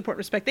give that support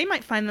respect, they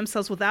might find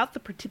themselves without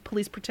the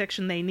police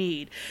protection they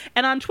need.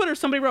 And on Twitter,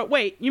 somebody wrote,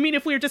 "Wait, you mean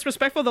if we are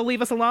disrespectful, they'll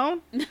leave us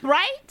alone?"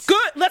 Right?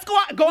 Good. Let's go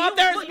out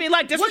there and be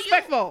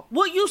disrespectful.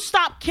 Will you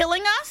stop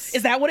killing us?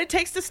 Is that what it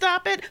takes to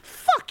stop it?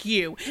 Fuck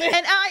you.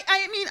 And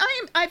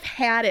I've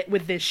had it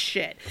with this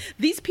shit.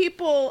 These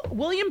people.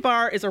 William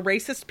Barr is a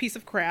racist piece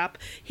of crap.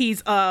 He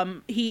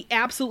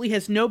absolutely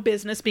has no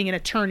business being an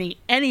attorney attorney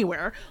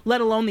anywhere,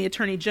 let alone the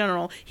attorney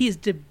general. He's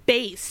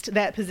debased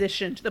that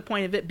position to the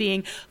point of it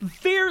being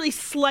very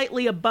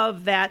slightly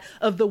above that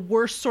of the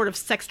worst sort of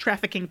sex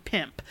trafficking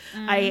pimp.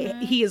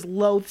 He is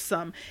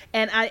loathsome.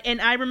 And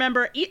I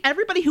remember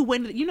everybody who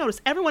went, you notice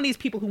every one of these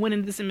people who went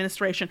into this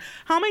administration,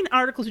 how many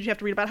articles did you have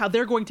to read about how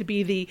they're going to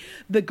be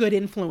the good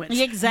influence?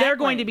 Exactly. They're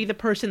going to be the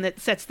person that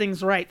sets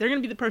things right. They're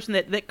going to be the person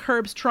that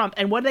curbs Trump.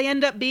 And what do they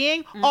end up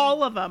being?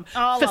 All of them.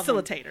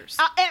 Facilitators.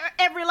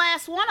 Every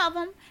last one of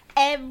them.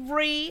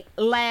 Every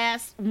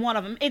last one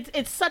of them.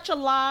 It's such a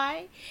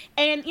lie.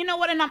 And you know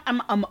what? And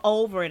I'm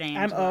over it,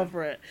 Angela. I'm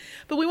over it.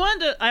 But we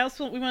wanted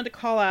to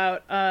call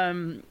out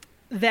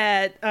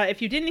that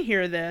if you didn't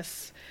hear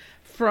this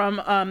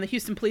from the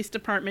Houston Police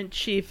Department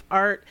Chief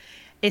Art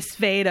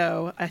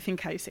Esvedo, I think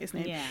how you say his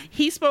name. Yeah.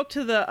 He spoke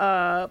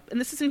to and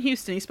this is in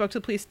Houston, he spoke to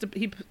the police,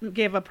 he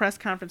gave a press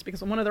conference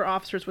because one of their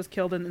officers was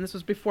killed, and this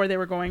was before they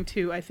were going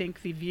to, I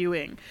think, the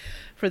viewing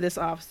for this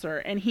officer.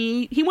 And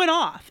he went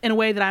off in a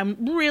way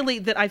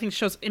that I think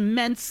shows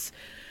immense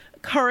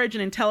courage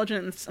and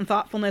intelligence and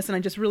thoughtfulness, and I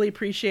just really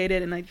appreciate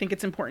it, and I think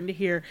it's important to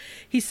hear.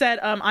 He said,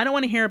 I don't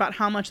want to hear about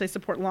how much they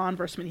support law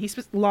enforcement. He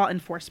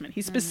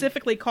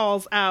specifically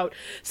calls out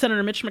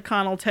Senator Mitch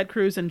McConnell, Ted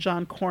Cruz, and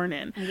John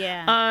Cornyn.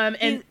 Yeah.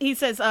 And he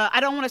says, I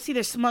don't want to see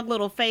their smug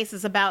little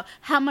faces about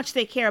how much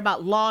they care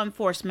about law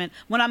enforcement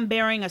when I'm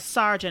burying a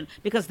sergeant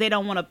because they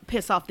don't want to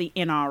piss off the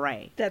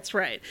NRA. That's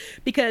right.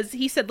 Because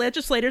he said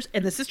legislators,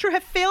 and this is true,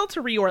 have failed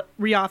to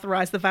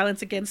reauthorize the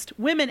Violence Against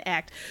Women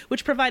Act,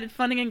 which provided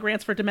funding and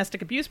grants for domestic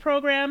abuse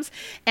programs.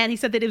 And he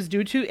said that it was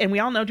due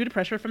to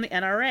pressure from the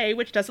NRA,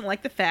 which doesn't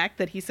like the fact,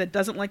 that's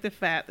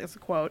a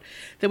quote,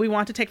 that we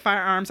want to take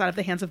firearms out of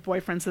the hands of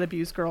boyfriends that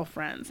abuse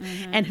girlfriends.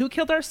 And who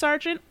killed our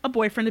sergeant? A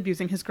boyfriend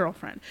abusing his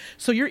girlfriend.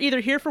 So you're either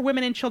here for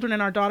women and children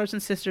and our daughters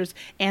and sisters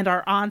and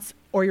our aunts,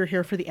 or you're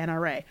here for the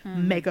NRA.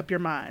 Make up your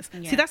minds.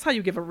 Yeah. See, that's how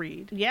you give a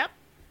read. Yep.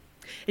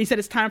 He said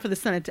it's time for the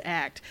Senate to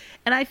act.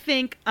 And I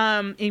think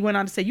he went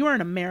on to say, you are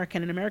an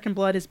American, and American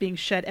blood is being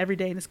shed every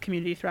day in this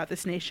community throughout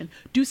this nation.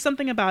 Do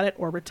something about it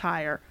or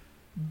retire.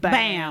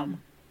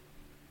 Bam.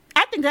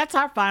 I think that's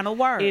our final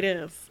word. It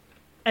is.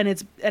 And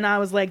I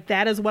was like,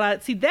 that's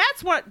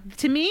what,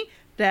 to me,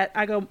 that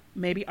I go,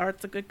 maybe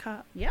Art's a good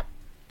cop. Yep.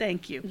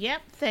 Thank you.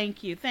 Yep.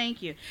 Thank you.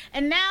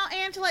 And now,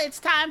 Angela, it's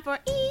time for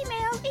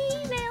emails.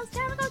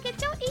 Time to go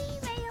get your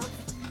emails.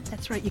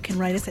 That's right. You can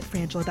write us at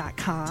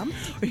frangela.com, or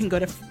you can go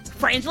to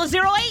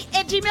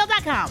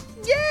frangela08@gmail.com.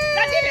 Yay!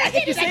 I did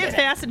it. You say it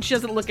fast and she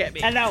doesn't look at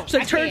me. I know. So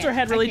it turns her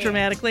head really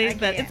dramatically.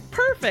 It's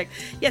perfect.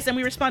 Yes, and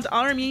we respond to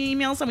all our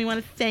emails, and we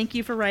want to thank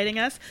you for writing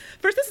us.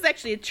 First, this is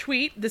actually a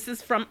tweet. This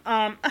is from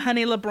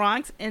Honey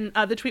LeBronx, and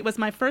the tweet was,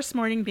 my first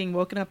morning being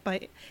woken up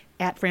by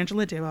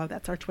 @Frangela Duo.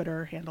 That's our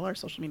Twitter handle, our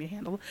social media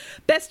handle.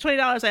 Best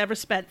 $20 I ever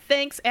spent.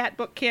 Thanks,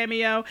 @Book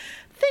Cameo.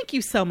 Thank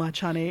you so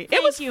much, honey.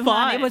 It was fun.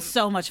 Honey. It was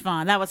so much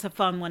fun. That was a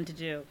fun one to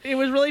do. It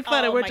was really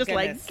fun. And we're just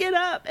goodness. like, get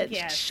up and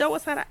show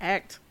us how to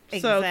act. Exactly.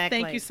 So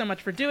thank you so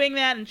much for doing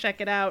that, and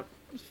check it out.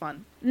 It was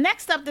fun.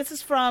 Next up, this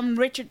is from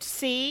Richard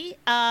C.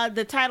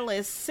 The title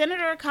is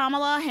Senator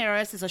Kamala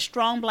Harris is a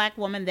strong black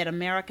woman that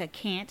America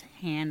can't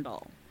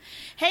handle.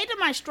 Hey to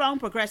my strong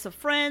progressive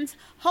friends.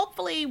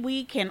 Hopefully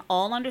we can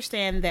all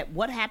understand that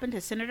what happened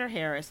to Senator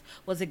Harris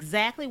was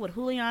exactly what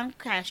Julian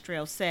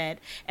Castro said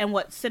and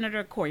what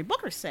Senator Cory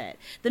Booker said.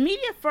 The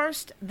media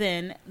first,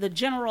 then the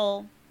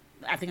general...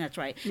 I think that's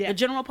right. Yeah. The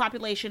general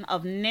population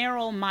of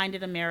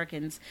narrow-minded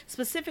Americans,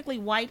 specifically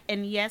white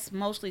and, yes,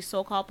 mostly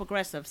so-called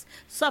progressives,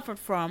 suffered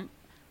from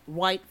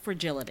white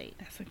fragility.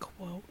 That's a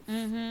quote.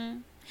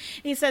 Mm-hmm.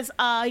 He says,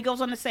 he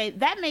goes on to say,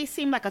 that may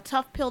seem like a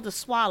tough pill to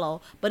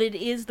swallow, but it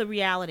is the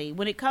reality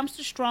when it comes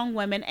to strong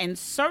women and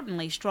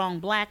certainly strong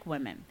black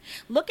women.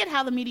 Look at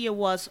how the media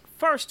was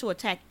first to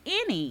attack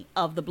any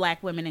of the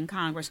black women in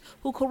Congress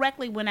who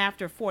correctly went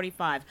after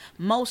 45,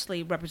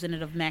 mostly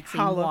Representative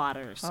Maxine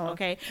Waters.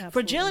 Okay, absolutely.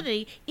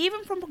 Fragility,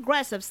 even from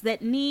progressives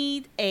that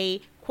need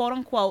a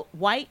quote-unquote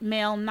white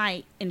male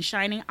knight in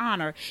shining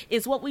honor,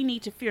 is what we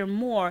need to fear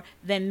more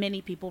than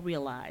many people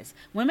realize.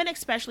 Women,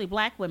 especially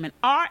black women,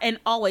 are and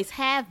always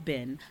have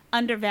been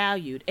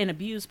undervalued and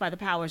abused by the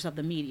powers of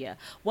the media,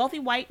 wealthy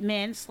white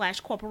men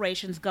 /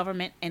 corporations,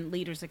 government, and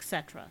leaders,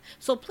 etc.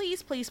 So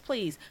please, please,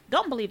 please,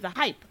 don't believe the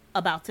hype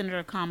about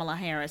Senator Kamala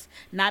Harris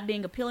not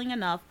being appealing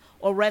enough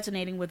or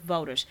resonating with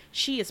voters.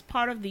 She is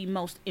part of the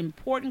most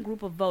important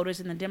group of voters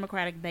in the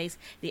Democratic base,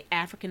 the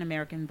African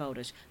American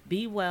voters.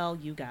 Be well,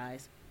 you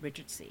guys.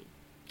 Richard C.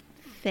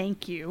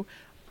 Thank you.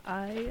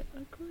 I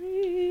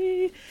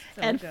agree.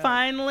 So and good.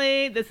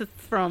 Finally, this is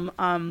from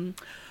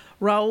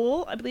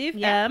Raul, I believe.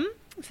 Yeah.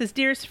 It says,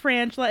 Dearest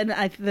Frangela,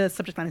 and the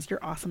subject line is Your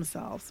Awesome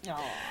Selves. Aww.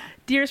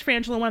 Dearest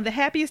Frangela, one of the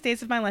happiest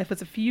days of my life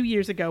was a few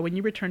years ago when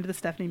you returned to the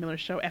Stephanie Miller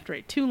Show after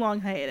a too long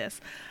hiatus.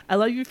 I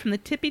love you from the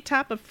tippy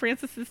top of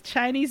Francis's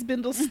Chinese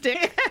bindle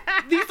stick.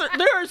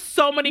 There are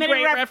so many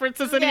great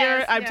references in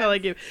here, I'm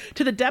telling you.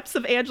 To the depths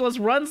of Angela's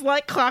runs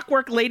like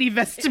clockwork lady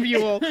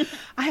vestibule.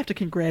 I have to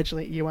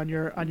congratulate you on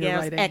your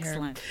writing.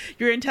 Excellent. Here.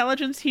 Your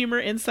intelligence, humor,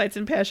 insights,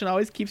 and passion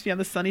always keeps me on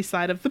the sunny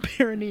side of the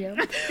perineum.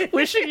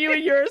 Wishing you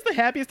and yours the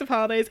happiest of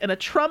holidays and a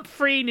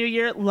Trump-free New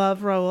Year.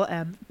 Love, Roel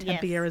M.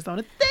 Tempe,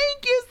 Arizona.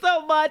 Thank you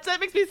so much. That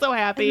makes me so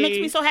happy. It makes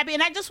me so happy.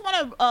 And I just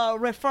want to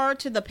refer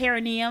to the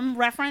perineum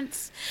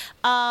reference,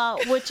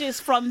 which is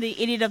from the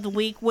Idiot of the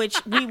Week,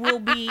 which we will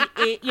be,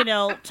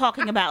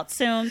 talking about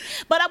soon.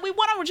 But we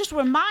want to just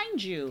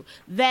remind you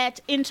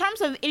that in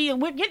terms of Idiot,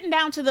 we're getting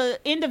down to the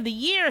end of the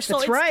year. So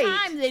it's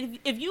time that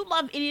if you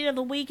love Idiot of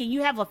the Week and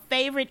you have a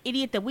favorite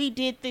idiot that we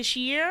did this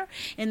year,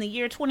 in the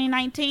year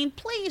 2019,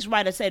 please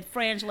write us at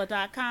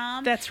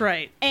frangela.com. That's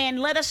right. And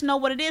let us know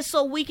what it is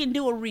so we can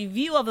do a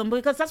review of them,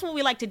 because that's what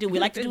we like to do. We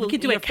like to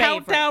do a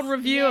countdown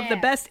review of the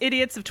best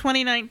idiots of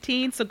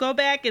 2019. So go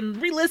back and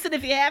re-listen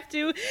if you have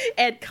to,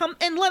 and come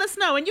and let us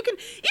know. And you can,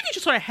 if you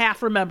just sort of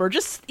half remember,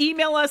 just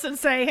email us and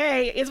say,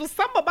 hey, it was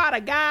something about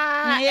a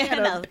guy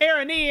and a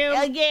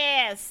perineum.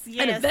 Yes.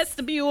 And a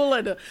vestibule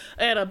and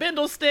a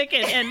bindle stick,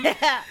 and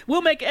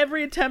we'll make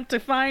every attempt to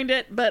find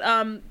it. But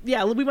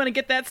we want to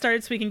get that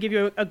started so we can give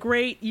you a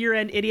great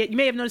year-end idiot. You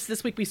may have noticed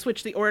this week we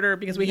switched the order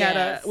because we had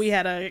a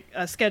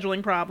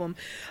scheduling problem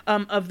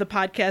of the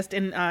podcast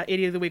and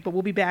Idiot of the Week, but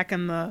we'll be back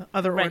in the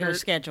other regular order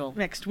schedule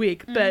next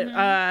week.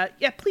 But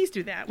please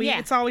do that.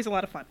 It's always a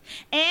lot of fun.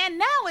 And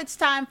now it's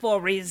time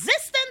for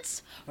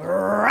Resistance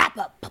Wrap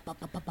Up.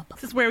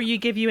 This is where you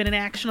give you an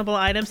actionable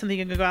item, something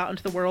you can go out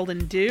into the world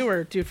and do,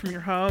 or do from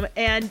your home.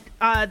 And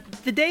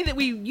the day that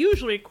we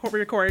usually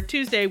record,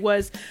 Tuesday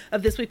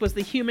of this week, was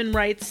the Human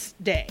Rights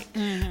Day.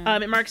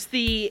 It marks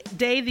the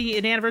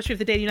anniversary of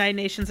the day the United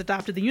Nations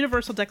adopted the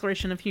Universal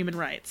Declaration of Human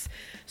Rights.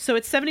 So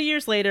it's 70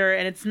 years later,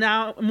 and it's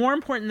now more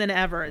important than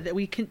ever that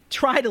we can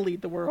try to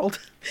lead the world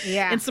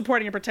in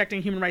supporting and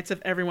protecting human rights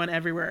of everyone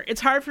everywhere.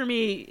 It's hard for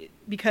me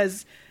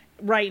because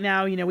right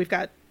now, we've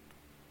got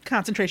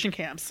concentration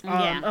camps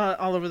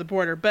all over the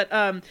border. But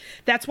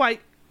that's why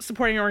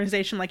supporting an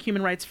organization like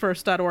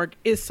humanrightsfirst.org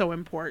is so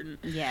important.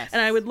 Yes.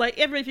 And I would like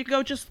everybody, if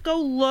you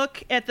go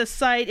look at the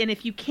site, and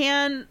if you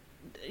can,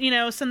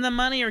 send them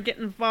money or get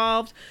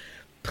involved,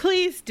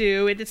 please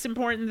do. It's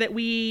important that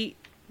we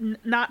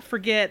not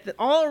forget that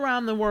all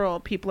around the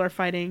world people are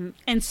fighting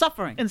and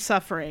suffering and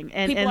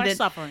people are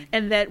suffering,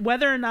 and that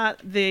whether or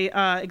not the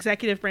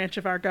executive branch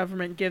of our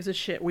government gives a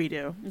shit, we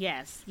do.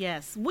 Yes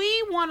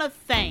We want to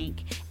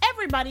thank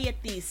everybody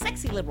at the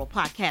Sexy Liberal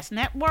Podcast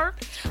Network.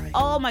 Right.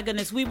 Oh my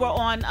goodness, we were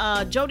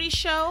on Jody's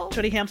show.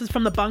 Jody Hampton's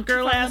From the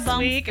Bunker last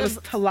week. It was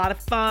a lot of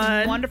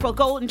fun. Wonderful.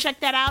 Go and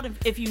check that out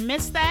if you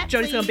missed that.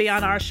 Jody's going to be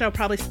on our show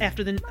probably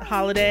after the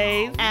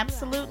holidays.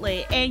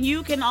 Absolutely. And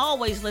you can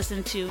always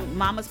listen to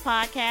Mama's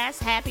Podcast,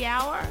 Happy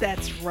Hour.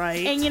 That's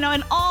right. And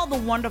and all the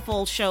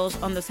wonderful shows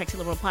on the Sexy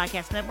Liberal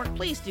Podcast Network.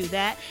 Please do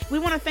that. We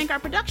want to thank our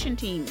production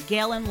team,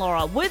 Gail and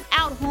Laura,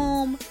 without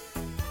whom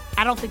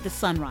I don't think the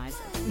sun rises.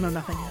 No,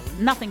 nothing happens.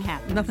 Nothing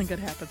happens. Nothing good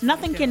happens.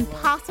 Nothing can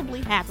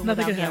possibly happen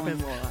without Gail and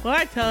Laura. Well,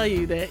 I tell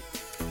you that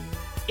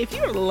if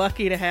you're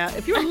lucky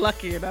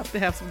enough to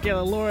have some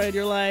Gail and Laura in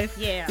your life,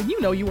 then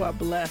you are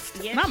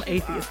blessed. Yes, and I'm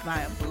atheist and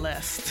I am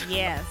blessed.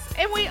 Yes.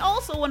 And we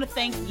also want to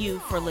thank you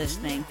for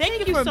listening.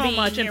 Thank you for so being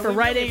much, here. and for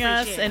writing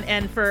us,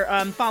 and for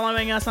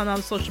following us on all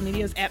the social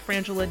medias at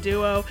Frangela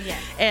Duo. Yes.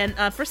 And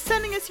for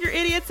sending us your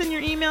idiots and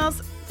your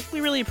emails. We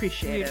really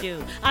appreciate it. You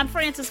do. I'm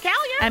Frances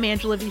Callier. I'm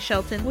Angela V.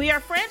 Shelton. We are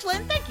Frangela,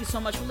 and thank you so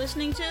much for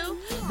listening to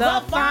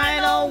The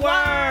Final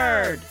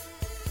Word.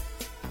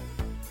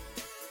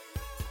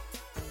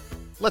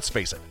 Let's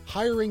face it,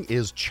 hiring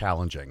is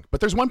challenging,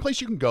 but there's one place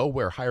you can go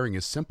where hiring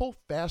is simple,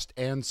 fast,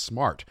 and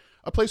smart.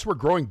 A place where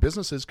growing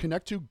businesses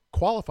connect to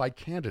qualified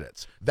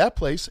candidates. That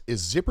place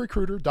is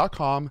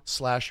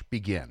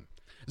ZipRecruiter.com/begin.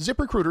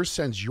 ZipRecruiter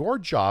sends your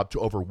job to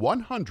over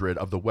 100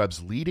 of the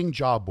web's leading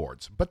job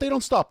boards, but they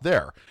don't stop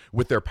there.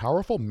 With their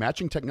powerful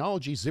matching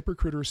technology,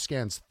 ZipRecruiter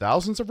scans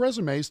thousands of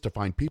resumes to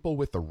find people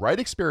with the right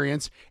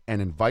experience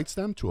and invites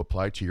them to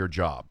apply to your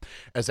job.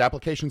 As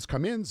applications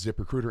come in,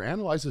 ZipRecruiter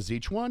analyzes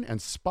each one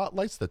and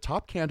spotlights the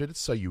top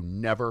candidates so you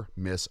never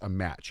miss a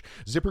match.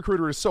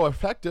 ZipRecruiter is so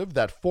effective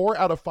that 4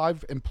 out of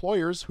 5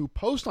 employers who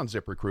post on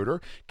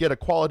ZipRecruiter get a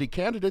quality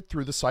candidate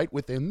through the site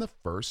within the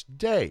first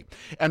day.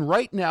 And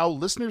right now,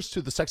 listeners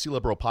to the Sexy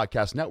Liberal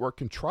Podcast Network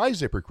can try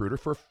ZipRecruiter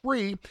for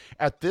free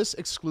at this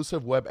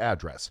exclusive web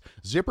address,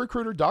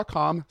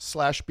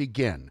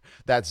 ZipRecruiter.com/begin.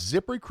 That's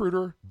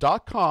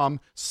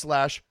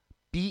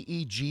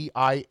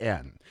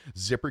ZipRecruiter.com/BEGIN.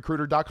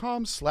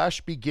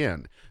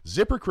 ZipRecruiter.com/begin.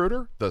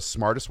 ZipRecruiter, the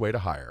smartest way to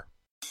hire.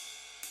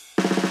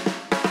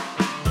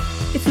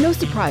 It's no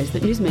surprise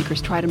that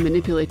newsmakers try to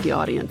manipulate the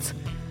audience.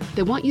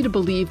 They want you to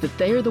believe that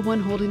they are the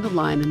one holding the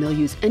line, and they'll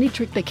use any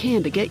trick they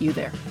can to get you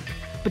there.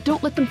 But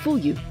don't let them fool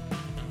you.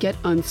 Get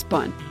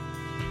unspun.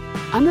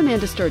 I'm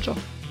Amanda Sturgill.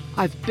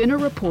 I've been a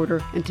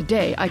reporter, and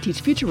today I teach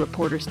future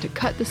reporters to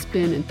cut the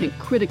spin and think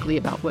critically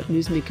about what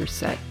newsmakers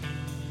say.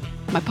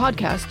 My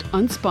podcast,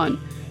 Unspun,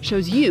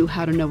 shows you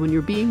how to know when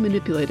you're being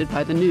manipulated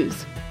by the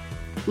news.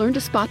 Learn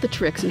to spot the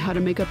tricks and how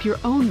to make up your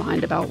own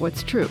mind about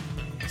what's true.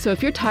 So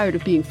if you're tired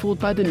of being fooled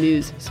by the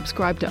news,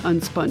 subscribe to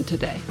Unspun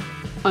today.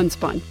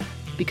 Unspun,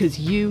 because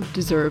you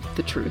deserve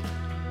the truth.